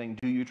finish. I'm saying,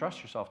 do you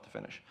trust yourself to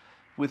finish?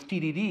 With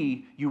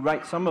TDD, you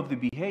write some of the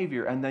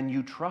behavior, and then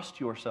you trust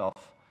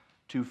yourself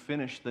to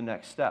finish the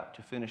next step,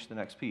 to finish the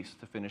next piece,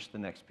 to finish the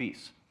next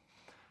piece.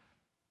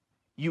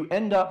 You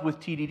end up with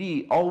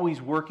TDD always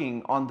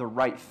working on the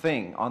right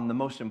thing, on the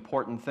most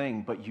important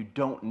thing, but you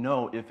don't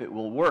know if it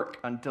will work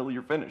until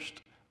you're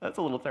finished. That's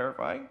a little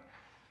terrifying.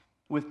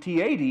 With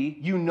TAD,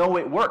 you know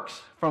it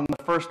works from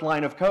the first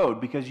line of code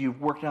because you've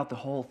worked out the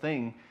whole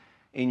thing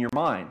in your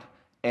mind.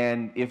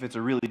 And if it's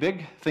a really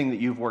big thing that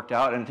you've worked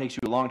out and it takes you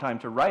a long time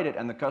to write it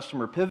and the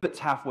customer pivots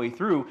halfway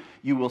through,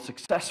 you will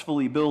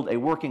successfully build a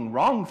working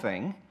wrong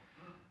thing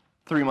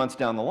 3 months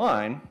down the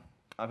line.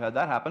 I've had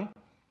that happen.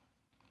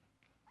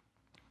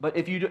 But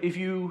if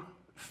you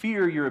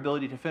fear your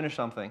ability to finish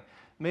something,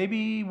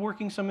 maybe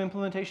working some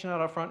implementation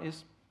out up front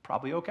is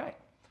probably okay.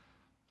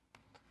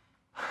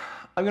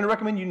 I'm going to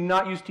recommend you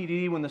not use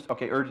TDD when this,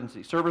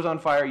 urgency. Server's on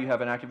fire, you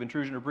have an active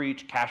intrusion or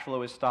breach, cash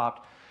flow is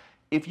stopped.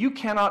 If you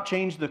cannot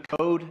change the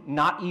code,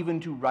 not even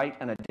to write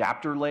an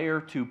adapter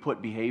layer to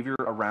put behavior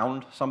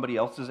around somebody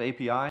else's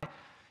API,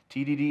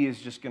 TDD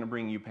is just going to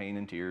bring you pain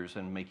and tears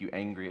and make you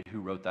angry at who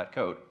wrote that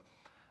code.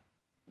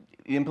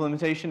 The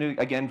implementation,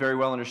 again, very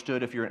well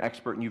understood. If you're an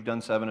expert and you've done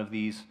 7 of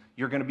these,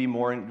 you're going to be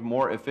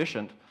more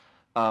efficient,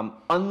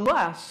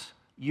 unless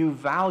you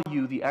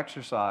value the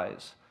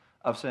exercise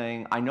of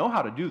saying, I know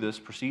how to do this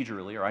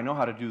procedurally, or I know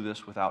how to do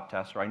this without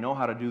tests, or I know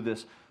how to do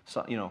this,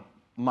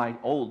 my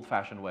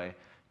old-fashioned way.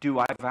 Do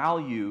I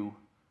value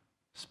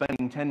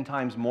spending 10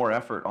 times more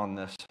effort on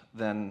this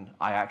than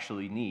I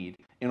actually need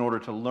in order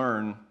to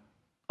learn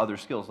other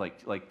skills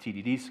like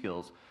TDD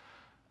skills?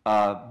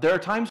 There are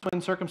times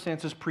when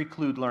circumstances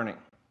preclude learning.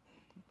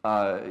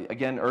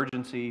 Again,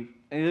 urgency.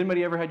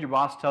 Anybody ever had your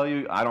boss tell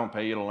you, I don't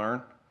pay you to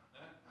learn?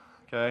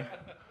 Okay.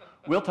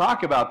 We'll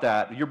talk about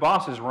that. Your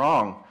boss is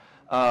wrong.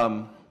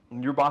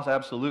 Your boss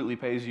absolutely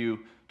pays you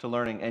to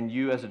learning, and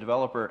you as a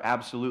developer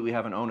absolutely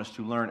have an onus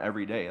to learn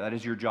every day. That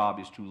is your job,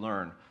 is to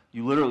learn.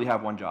 You literally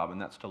have one job,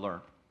 and that's to learn.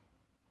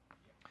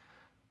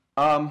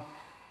 I've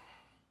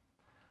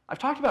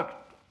talked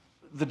about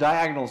the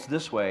diagonals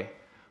this way.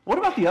 What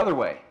about the other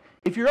way?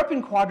 If you're up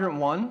in quadrant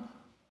 1,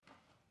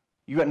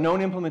 you got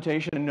known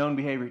implementation and known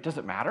behavior. Does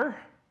it matter?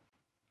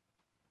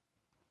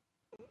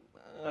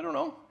 I don't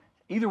know.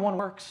 Either one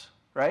works,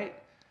 right?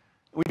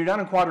 When you're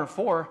down in quadrant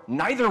 4,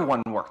 neither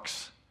one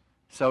works.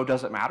 So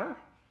does it matter?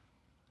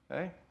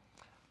 Okay.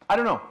 I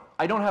don't know.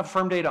 I don't have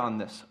firm data on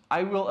this.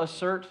 I will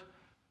assert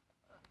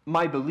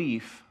my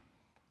belief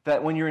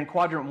that when you're in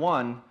quadrant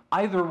 1,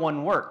 either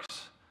one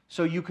works.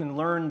 So you can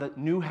learn the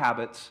new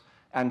habits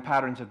and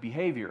patterns of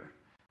behavior.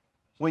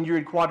 When you're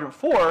in quadrant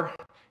 4,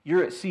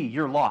 you're at sea,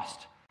 you're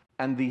lost.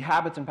 And the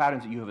habits and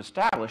patterns that you have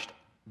established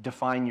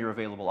define your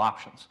available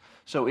options.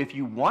 So if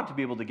you want to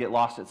be able to get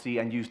lost at sea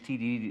and use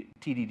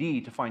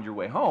TDD to find your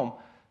way home,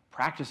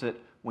 practice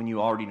it when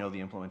you already know the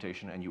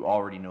implementation and you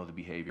already know the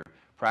behavior.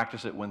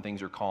 Practice it when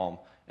things are calm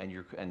and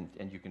you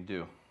can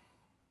do.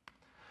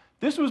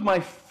 This was my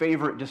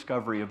favorite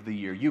discovery of the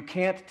year. You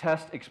can't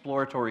test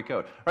exploratory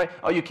code, right?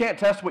 Oh, you can't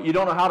test what you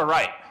don't know how to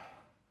write.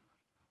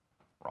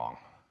 Wrong.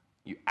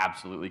 You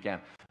absolutely can.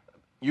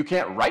 You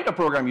can't write a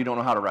program you don't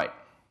know how to write,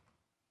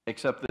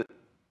 except that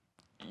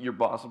your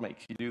boss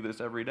makes you do this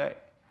every day.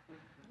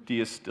 Do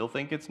you still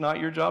think it's not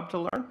your job to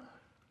learn?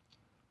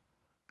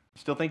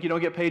 Still think you don't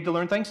get paid to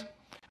learn things?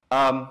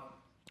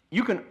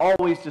 You can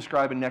always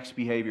describe a next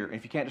behavior.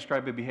 If you can't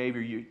describe a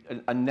behavior,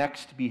 a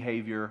next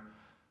behavior,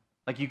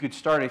 like you could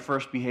start a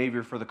first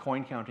behavior for the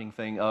coin counting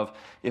thing of,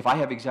 if I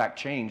have exact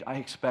change, I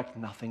expect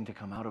nothing to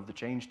come out of the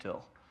change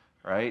till,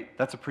 right?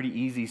 That's a pretty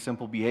easy,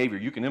 simple behavior.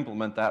 You can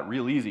implement that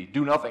real easy.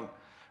 Do nothing,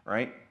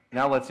 right?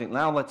 Now let's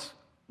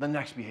the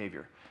next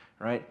behavior,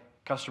 right?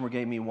 Customer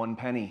gave me 1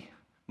 penny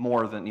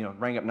more than,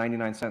 rang up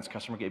 99 cents,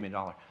 customer gave me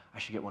 $1. I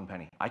should get 1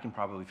 penny. I can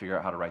probably figure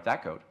out how to write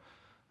that code,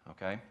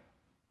 okay?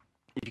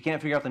 If you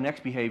can't figure out the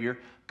next behavior,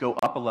 go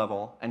up a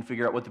level and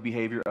figure out what the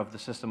behavior of the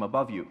system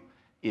above you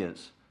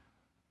is.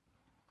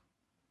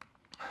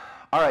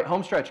 All right,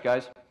 home stretch,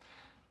 guys.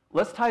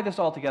 Let's tie this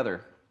all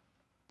together.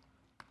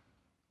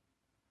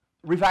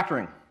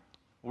 Refactoring.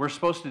 We're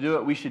supposed to do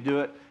it, we should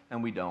do it,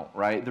 and we don't,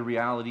 right? The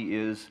reality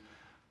is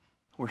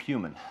we're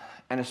human.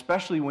 And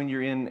especially when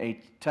you're in a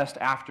test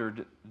after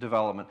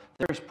development,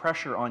 there's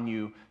pressure on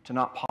you to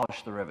not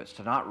polish the rivets,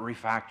 to not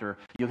refactor.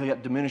 You'll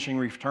get diminishing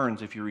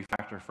returns if you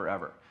refactor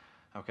forever,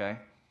 okay?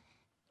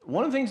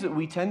 One of the things that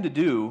we tend to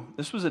do,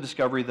 this was a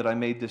discovery that I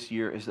made this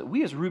year, is that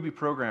we as Ruby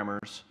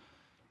programmers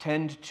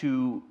tend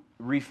to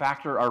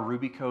refactor our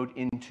Ruby code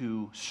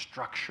into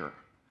structure.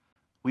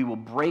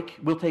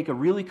 We'll take a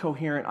really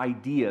coherent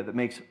idea that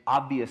makes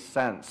obvious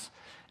sense,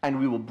 and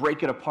we will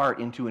break it apart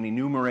into an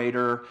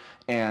enumerator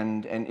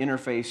and an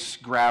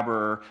interface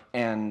grabber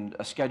and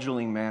a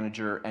scheduling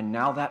manager, and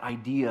now that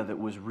idea that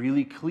was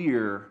really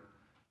clear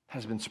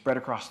has been spread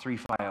across 3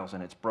 files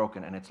and it's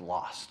broken and it's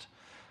lost.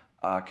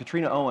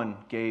 Katrina Owen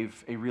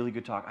gave a really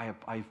good talk.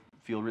 I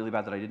feel really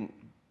bad that I didn't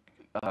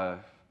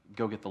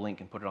go get the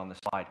link and put it on the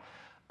slide.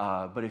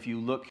 But if you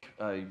look,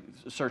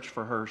 search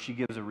for her, she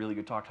gives a really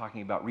good talk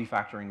talking about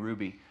refactoring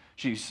Ruby.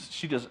 She's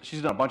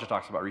done a bunch of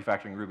talks about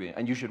refactoring Ruby,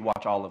 and you should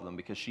watch all of them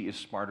because she is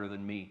smarter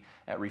than me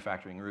at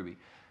refactoring Ruby.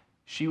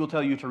 She will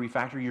tell you to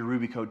refactor your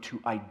Ruby code to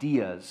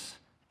ideas,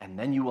 and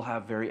then you will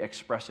have very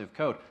expressive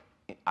code.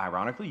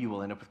 Ironically, you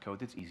will end up with code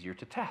that's easier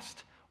to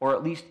test, or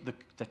at least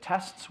the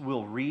tests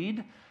will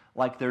read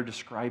like they're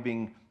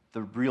describing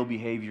the real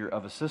behavior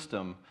of a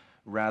system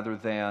rather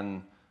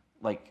than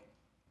like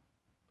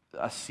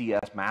a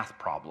CS math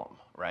problem,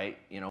 right?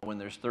 When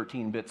there's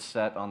 13 bits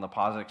set on the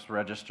POSIX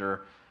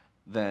register,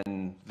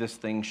 then this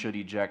thing should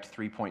eject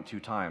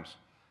 3.2 times,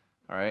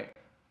 all right?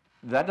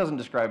 That doesn't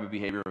describe a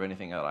behavior of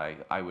anything that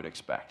I would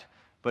expect.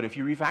 But if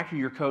you refactor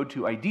your code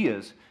to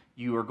ideas,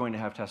 you are going to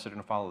have tests that are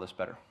going to follow this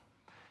better.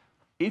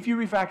 If you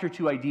refactor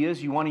to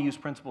ideas, you want to use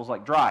principles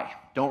like dry.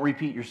 Don't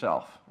repeat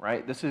yourself,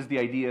 right? This is the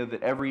idea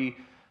that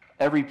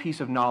every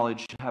piece of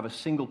knowledge should have a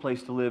single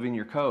place to live in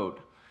your code.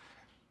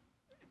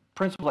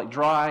 Principles like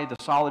dry, the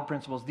solid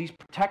principles, these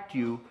protect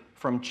you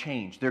from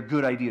change. They're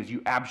good ideas.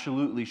 You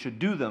absolutely should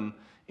do them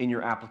in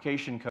your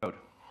application code.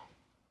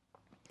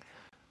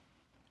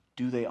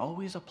 Do they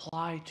always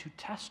apply to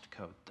test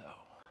code, though?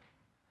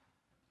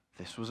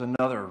 This was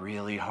another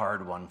really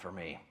hard one for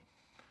me.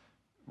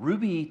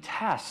 Ruby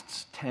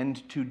tests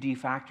tend to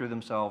defactor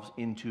themselves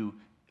into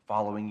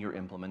following your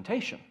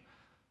implementation.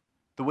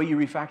 The way you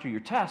refactor your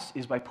tests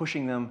is by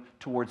pushing them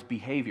towards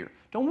behavior.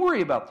 Don't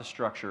worry about the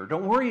structure.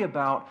 Don't worry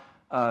about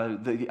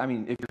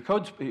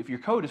if your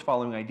code is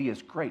following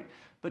ideas, great.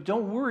 But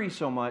don't worry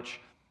so much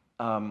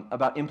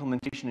about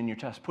implementation in your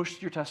test.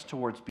 Push your test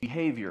towards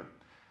behavior.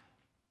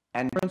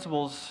 And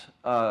principles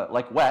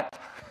like wet,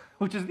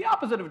 which is the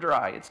opposite of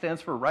dry. It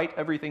stands for write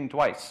everything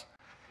twice.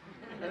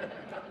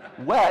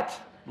 Wet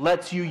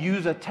lets you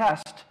use a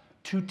test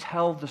to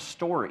tell the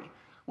story.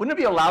 Wouldn't it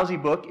be a lousy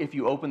book if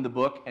you opened the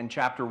book and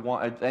chapter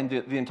 1, and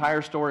the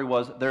entire story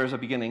was there's a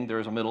beginning,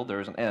 there's a middle,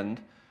 there's an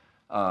end,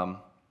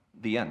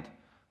 the end.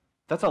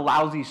 That's a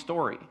lousy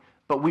story.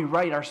 But we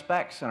write our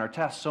specs and our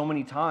tests so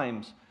many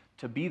times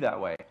to be that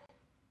way.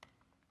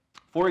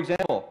 For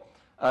example,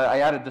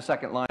 I added the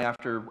second line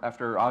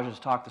after Aj's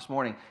talk this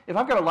morning. If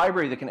I've got a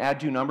library that can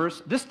add two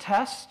numbers, does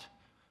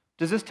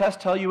this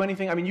test tell you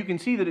anything? I mean, you can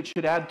see that it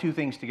should add two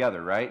things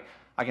together, right?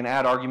 I can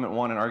add argument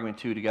 1 and argument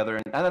 2 together,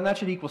 and then that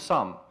should equal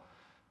sum.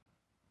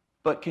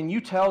 But can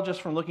you tell just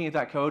from looking at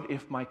that code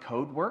if my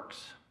code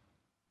works?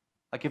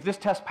 Like if this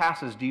test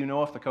passes, do you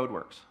know if the code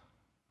works?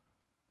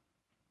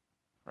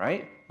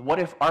 Right? What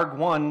if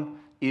arg1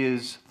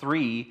 is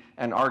 3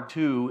 and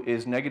arg2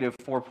 is negative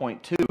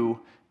 4.2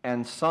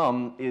 and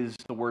sum is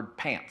the word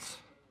pants?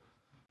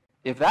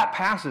 If that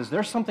passes,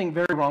 there's something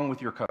very wrong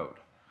with your code.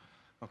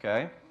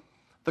 Okay?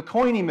 The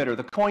coin emitter,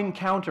 the coin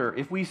counter,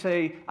 if we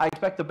say I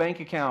expect the bank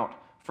account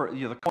for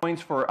the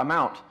coins for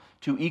amount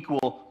to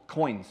equal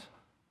coins.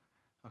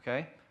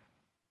 Okay?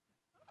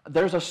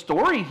 There's a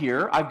story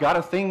here. I've got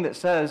a thing that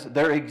says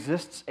there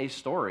exists a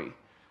story.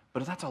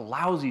 But that's a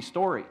lousy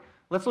story.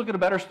 Let's look at a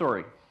better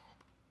story.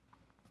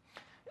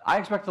 I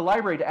expect the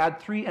library to add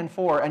 3 and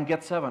 4 and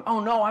get 7. Oh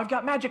no, I've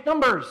got magic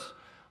numbers.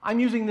 I'm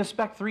using this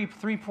spec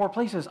 4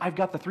 places. I've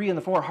got the 3 and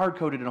the 4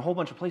 hard-coded in a whole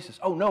bunch of places.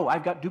 Oh no,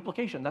 I've got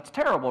duplication. That's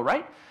terrible,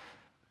 right?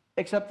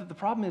 Except that the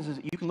problem is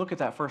you can look at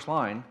that first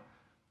line.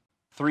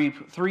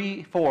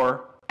 3,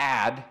 4,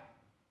 add,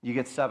 you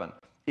get 7.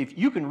 If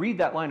you can read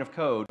that line of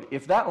code,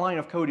 if that line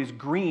of code is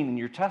green in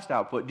your test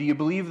output, do you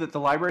believe that the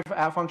library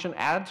function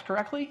adds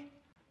correctly?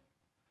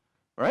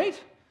 Right?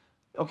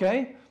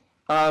 Okay.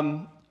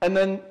 And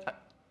then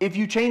if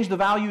you change the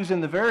values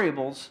in the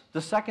variables,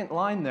 the second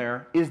line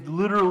there is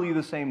literally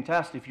the same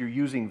test if you're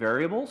using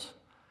variables.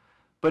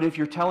 But if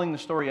you're telling the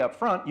story up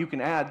front, you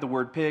can add the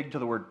word pig to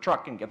the word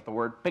truck and get the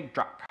word pig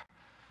truck.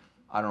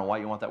 I don't know why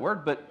you want that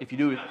word, but if you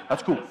do,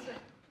 that's cool.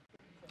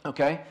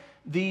 Okay.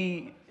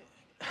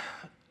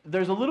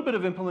 There's a little bit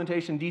of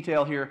implementation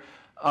detail here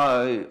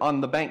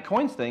on the bank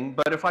coins thing,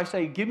 but if I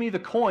say, give me the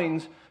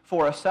coins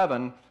for a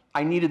 7,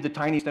 I needed the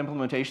tiniest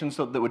implementation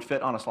so that would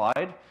fit on a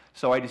slide,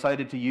 so I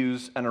decided to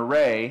use an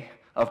array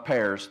of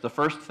pairs. The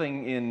first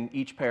thing in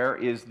each pair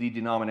is the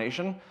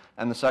denomination,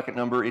 and the second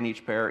number in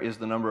each pair is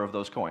the number of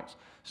those coins.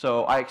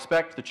 So I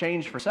expect the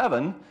change for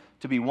 7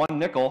 to be 1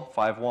 nickel,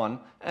 5, 1,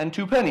 and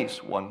 2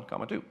 pennies, 1,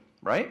 2,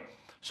 right?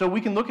 So we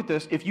can look at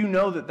this if you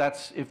know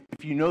that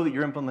if you know that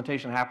your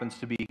implementation happens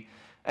to be,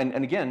 and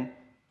again,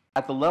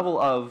 at the level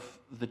of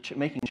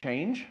making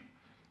change,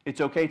 it's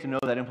okay to know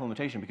that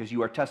implementation because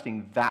you are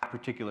testing that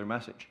particular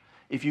message.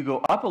 If you go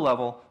up a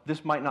level,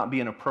 this might not be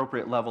an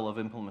appropriate level of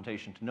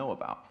implementation to know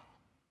about.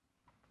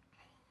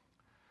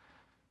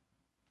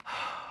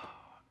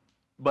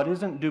 But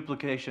isn't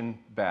duplication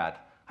bad?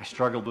 I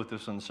struggled with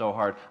this one so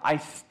hard. I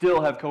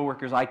still have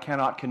coworkers I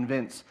cannot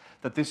convince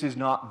that this is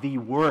not the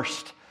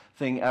worst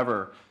thing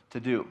ever to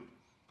do.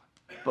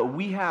 But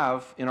we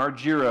have, in our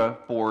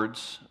JIRA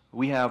boards,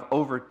 we have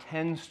over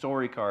 10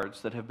 story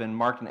cards that have been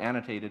marked and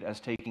annotated as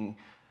taking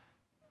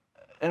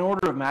an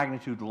order of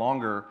magnitude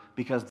longer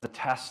because the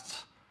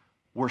tests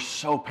were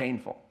so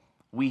painful.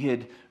 We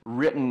had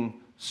written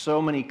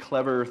so many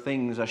clever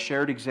things, a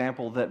shared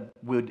example that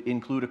would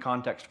include a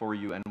context for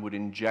you and would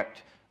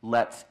inject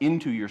lets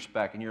into your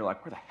spec, and you're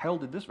like, where the hell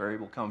did this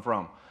variable come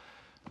from?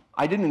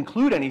 I didn't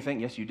include anything.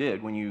 Yes, you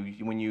did. When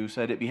you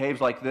said it behaves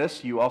like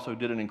this, you also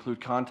didn't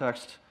include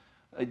context.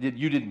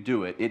 You didn't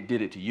do it. It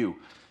did it to you.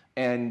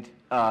 And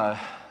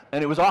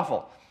it was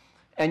awful.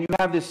 And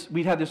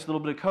we'd had this little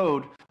bit of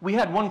code. We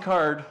had one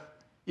card,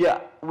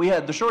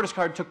 the shortest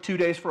card took 2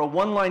 days for a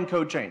one-line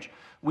code change.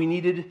 We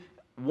needed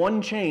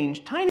one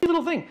change, tiny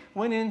little thing.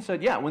 Went in,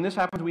 said, yeah, when this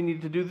happens, we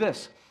need to do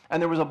this.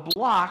 And there was a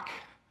block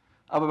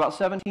of about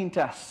 17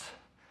 tests.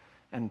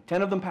 And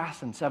 10 of them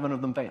passed and 7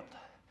 of them failed.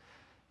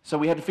 So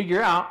we had to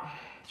figure out,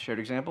 shared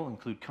example,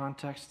 include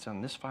contexts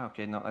on this file.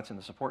 Okay, no, that's in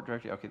the support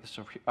directory. Okay, this is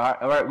over here.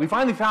 All right, we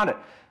finally found it.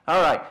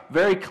 All right,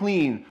 very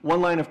clean.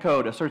 One line of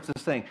code asserts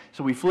this thing.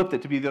 So we flipped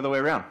it to be the other way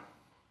around.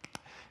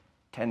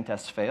 10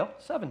 tests fail,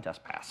 7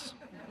 tests pass.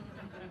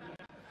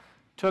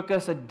 Took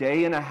us a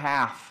day and a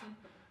half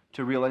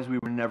to realize we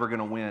were never going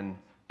to win,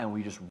 and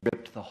we just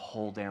ripped the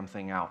whole damn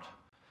thing out.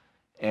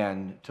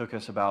 And took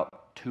us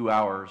about 2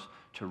 hours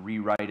to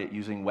rewrite it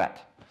using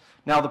wet.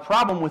 Now, the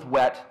problem with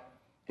wet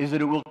is that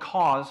it will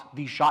cause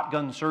the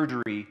shotgun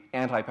surgery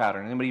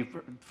anti-pattern. Anybody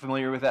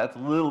familiar with that? It's a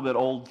little bit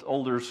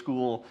older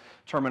school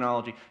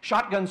terminology.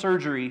 Shotgun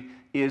surgery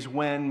is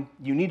when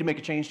you need to make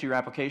a change to your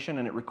application,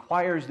 and it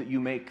requires that you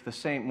make the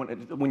same.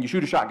 When you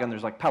shoot a shotgun,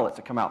 there's like pellets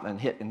that come out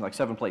and hit in like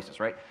 7 places,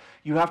 right?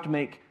 You have to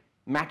make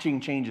matching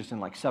changes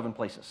in like 7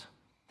 places.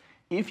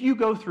 If you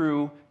go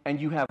through and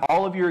you have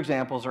all of your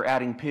examples are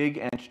adding pig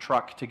and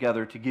truck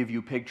together to give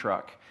you pig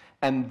truck,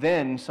 and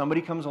then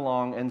somebody comes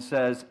along and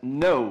says,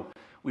 no,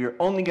 we are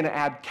only going to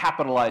add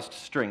capitalized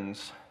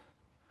strings,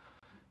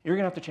 you're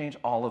going to have to change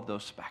all of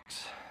those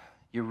specs.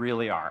 You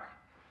really are.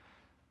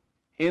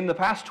 In the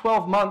past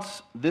 12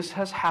 months, this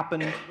has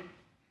happened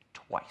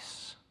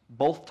twice.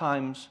 Both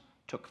times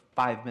took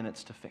 5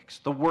 minutes to fix.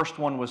 The worst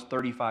one was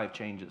 35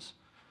 changes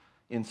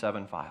in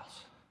 7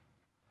 files.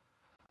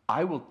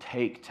 I will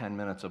take 10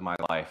 minutes of my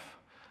life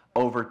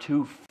over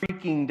 2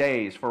 freaking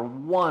days for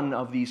one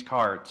of these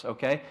cards,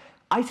 okay?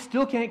 I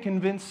still can't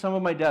convince some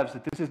of my devs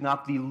that this is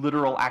not the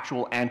literal,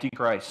 actual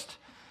Antichrist.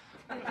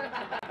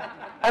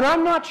 And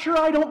I'm not sure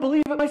I don't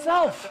believe it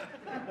myself.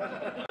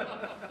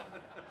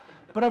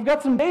 But I've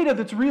got some data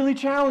that's really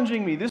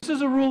challenging me. This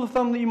is a rule of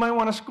thumb that you might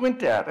want to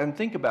squint at and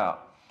think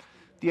about.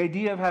 The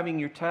idea of having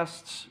your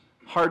tests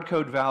hard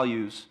code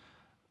values,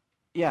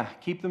 yeah,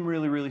 keep them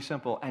really, really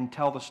simple and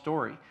tell the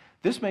story.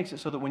 This makes it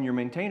so that when your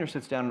maintainer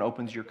sits down and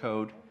opens your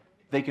code,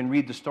 they can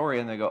read the story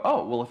and they go,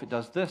 oh, well, if it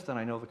does this, then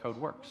I know the code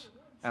works.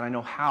 And I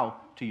know how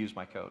to use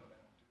my code.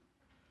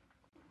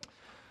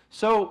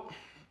 So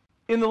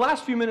in the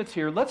last few minutes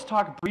here, let's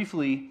talk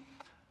briefly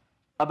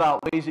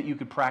about ways that you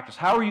could practice.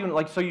 How are you,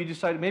 like, so you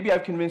decided, maybe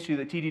I've convinced you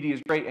that TDD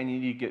is great and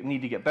you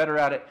need to get better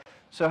at it.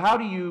 So how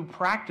do you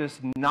practice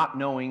not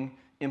knowing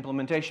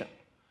implementation?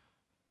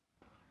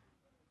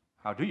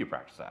 How do you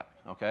practice that,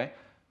 okay?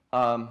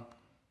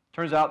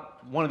 Turns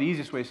out one of the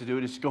easiest ways to do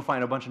it is to go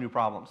find a bunch of new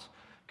problems.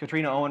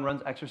 Katrina Owen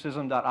runs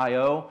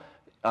exorcism.io.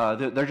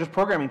 They're just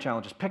programming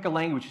challenges. Pick a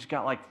language. She's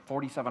got like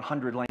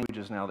 4,700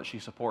 languages now that she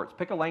supports.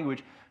 Pick a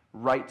language,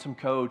 write some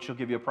code. She'll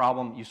give you a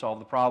problem. You solve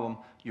the problem.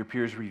 Your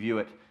peers review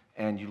it,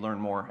 and you learn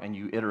more, and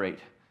you iterate.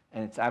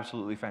 And it's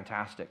absolutely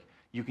fantastic.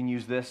 You can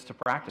use this to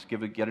practice.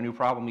 Get a new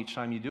problem each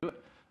time you do it.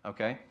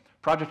 Okay?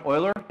 Project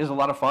Euler is a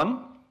lot of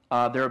fun.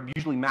 They're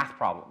usually math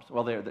problems.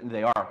 Well,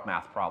 they are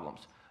math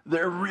problems.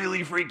 They're really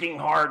freaking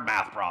hard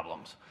math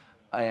problems.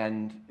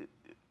 And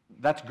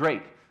that's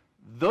great.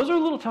 Those are a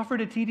little tougher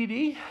to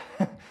TDD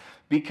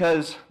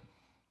because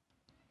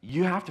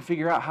you have to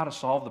figure out how to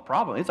solve the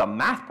problem. It's a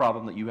math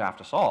problem that you have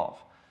to solve.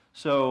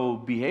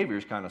 So behavior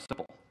is kind of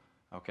simple,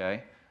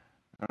 okay?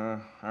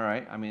 All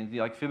right, I mean,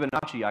 like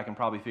Fibonacci, I can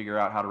probably figure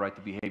out how to write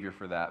the behavior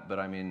for that, but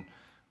I mean,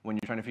 when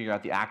you're trying to figure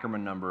out the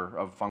Ackermann number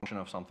of function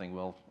of something,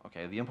 well,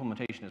 okay, the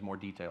implementation is more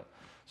detailed.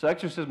 So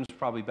exorcism is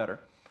probably better.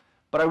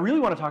 But I really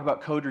want to talk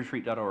about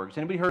coderetreat.org. Has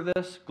anybody heard of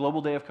this?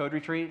 Global Day of Code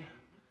Retreat?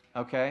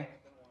 Okay.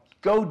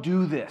 Go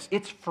do this.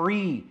 It's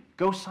free.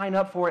 Go sign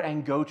up for it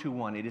and go to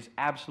one. It is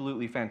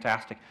absolutely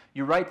fantastic.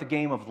 You write the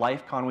game of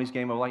life, Conway's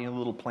game of life, you know,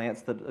 little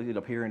plants that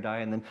appear and die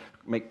and then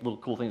make little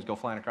cool things go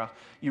flying across.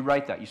 You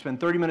write that. You spend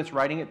 30 minutes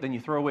writing it, then you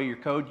throw away your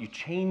code, you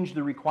change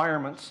the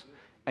requirements,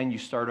 and you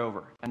start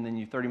over. And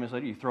then 30 minutes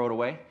later, you throw it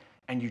away,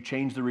 and you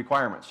change the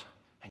requirements,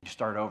 and you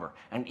start over.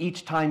 And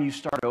each time you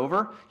start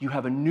over, you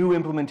have a new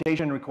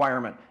implementation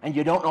requirement, and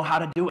you don't know how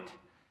to do it.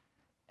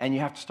 And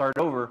you have to start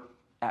over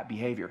at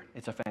behavior.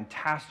 It's a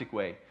fantastic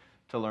way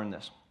to learn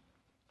this.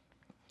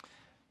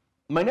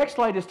 My next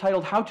slide is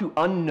titled How to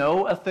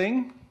Unknow a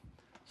Thing.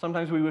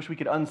 Sometimes we wish we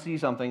could unsee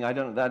something.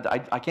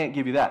 I can't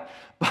give you that.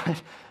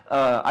 But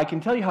I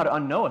can tell you how to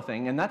unknow a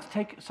thing, and that's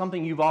take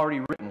something you've already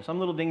written, some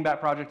little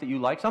dingbat project that you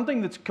like,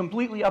 something that's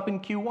completely up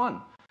in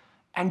Q1,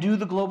 and do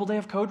the Global Day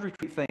of Code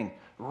Retreat thing.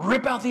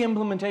 Rip out the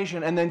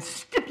implementation and then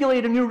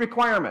stipulate a new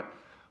requirement.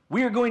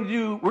 We're going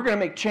to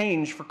make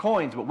change for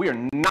coins, but we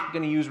are not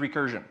going to use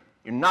recursion.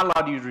 You're not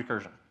allowed to use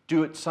recursion.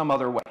 Do it some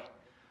other way.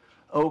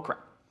 Oh,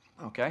 crap.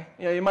 Okay?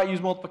 Yeah, you might use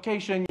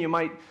multiplication. You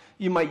might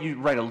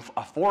write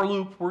a for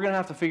loop. We're going to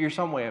have to figure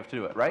some way to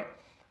do it, right?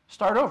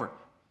 Start over.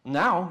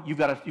 Now, you've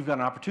got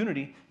an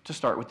opportunity to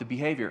start with the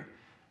behavior.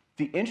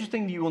 The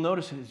interesting thing you will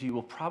notice is you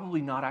will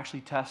probably not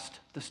actually test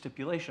the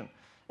stipulation,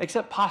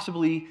 except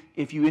possibly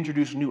if you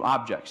introduce new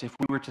objects. If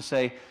we were to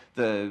say,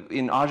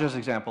 in Aja's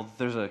example,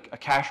 there's a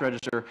cash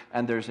register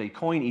and there's a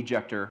coin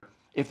ejector.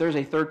 If there's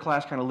a third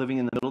class kind of living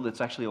in the middle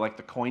that's actually like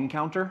the coin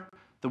counter,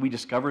 that we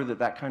discover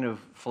that kind of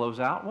flows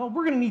out, well,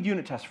 we're going to need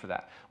unit tests for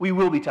that. We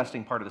will be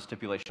testing part of the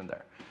stipulation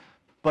there.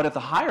 But at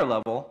the higher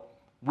level,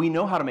 we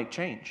know how to make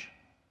change.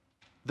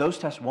 Those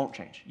tests won't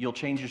change. You'll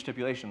change your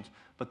stipulations,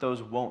 but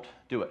those won't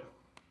do it.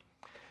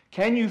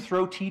 Can you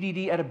throw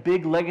TDD at a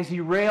big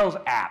legacy Rails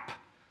app?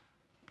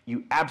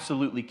 You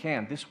absolutely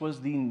can. This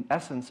was the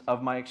essence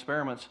of my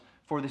experiments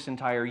for this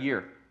entire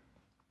year.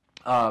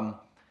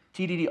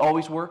 TDD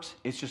always works.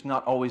 It's just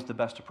not always the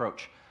best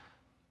approach.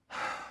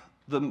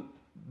 The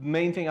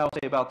main thing I'll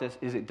say about this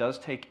is it does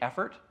take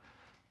effort.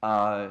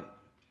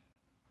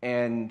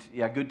 And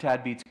yeah, good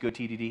TAD beats good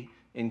TDD,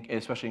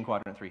 especially in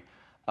quadrant 3.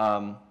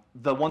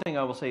 the one thing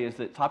I will say is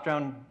that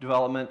top-down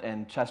development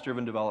and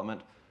test-driven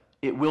development,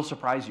 it will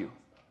surprise you.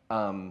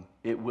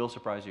 It will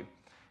surprise you.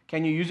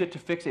 Can you use it to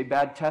fix a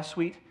bad test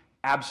suite?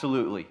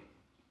 Absolutely.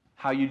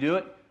 How you do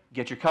it?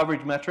 Get your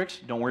coverage metrics.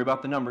 Don't worry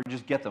about the number.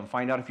 Just get them.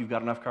 Find out if you've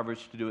got enough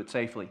coverage to do it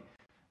safely.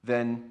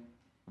 Then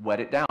wet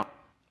it down.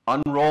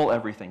 Unroll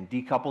everything.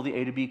 Decouple the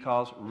A to B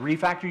calls.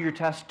 Refactor your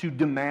test to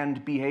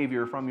demand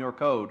behavior from your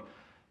code.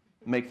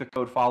 Make the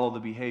code follow the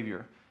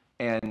behavior.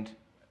 And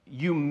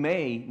you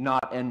may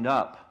not end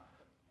up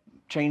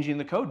changing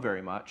the code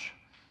very much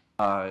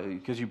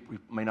because you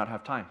may not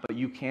have time. But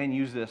you can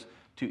use this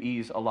to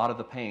ease a lot of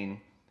the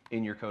pain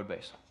in your code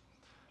base.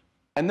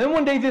 And then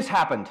one day this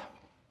happened.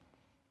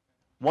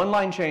 One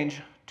line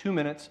change, 2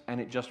 minutes, and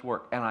it just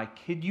worked. And I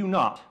kid you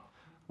not,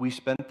 we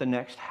spent the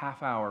next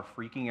half hour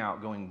freaking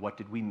out going, what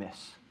did we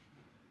miss?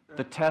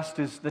 The test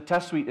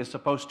suite is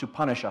supposed to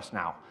punish us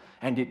now,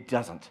 and it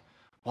doesn't.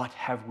 What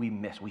have we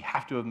missed? We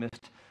have to have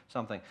missed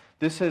something.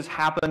 This has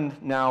happened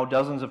now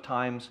dozens of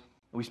times.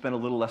 We spend a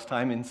little less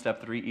time in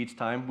step 3 each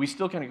time. We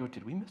still kind of go,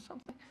 did we miss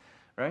something?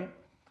 Right?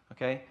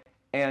 Okay?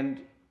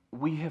 And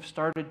we have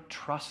started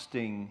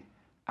trusting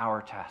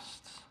our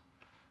tests.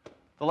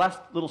 The last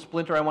little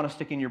splinter I want to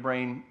stick in your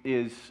brain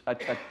is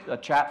a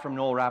chat from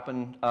Noel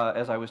Rappin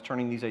as I was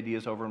turning these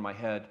ideas over in my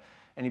head.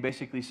 And he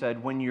basically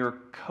said, when your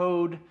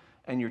code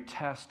and your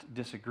test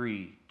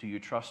disagree, do you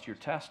trust your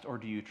test or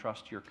do you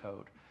trust your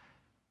code?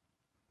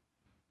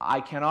 I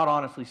cannot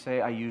honestly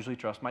say I usually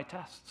trust my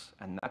tests.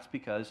 And that's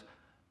because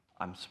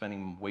I'm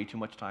spending way too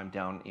much time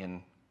down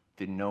in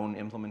the known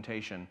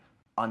implementation,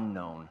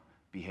 unknown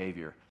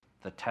behavior.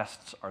 The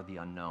tests are the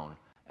unknown,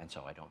 and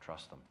so I don't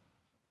trust them.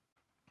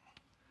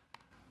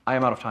 I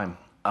am out of time.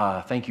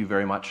 Thank you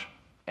very much,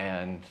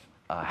 and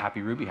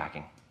happy Ruby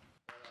hacking.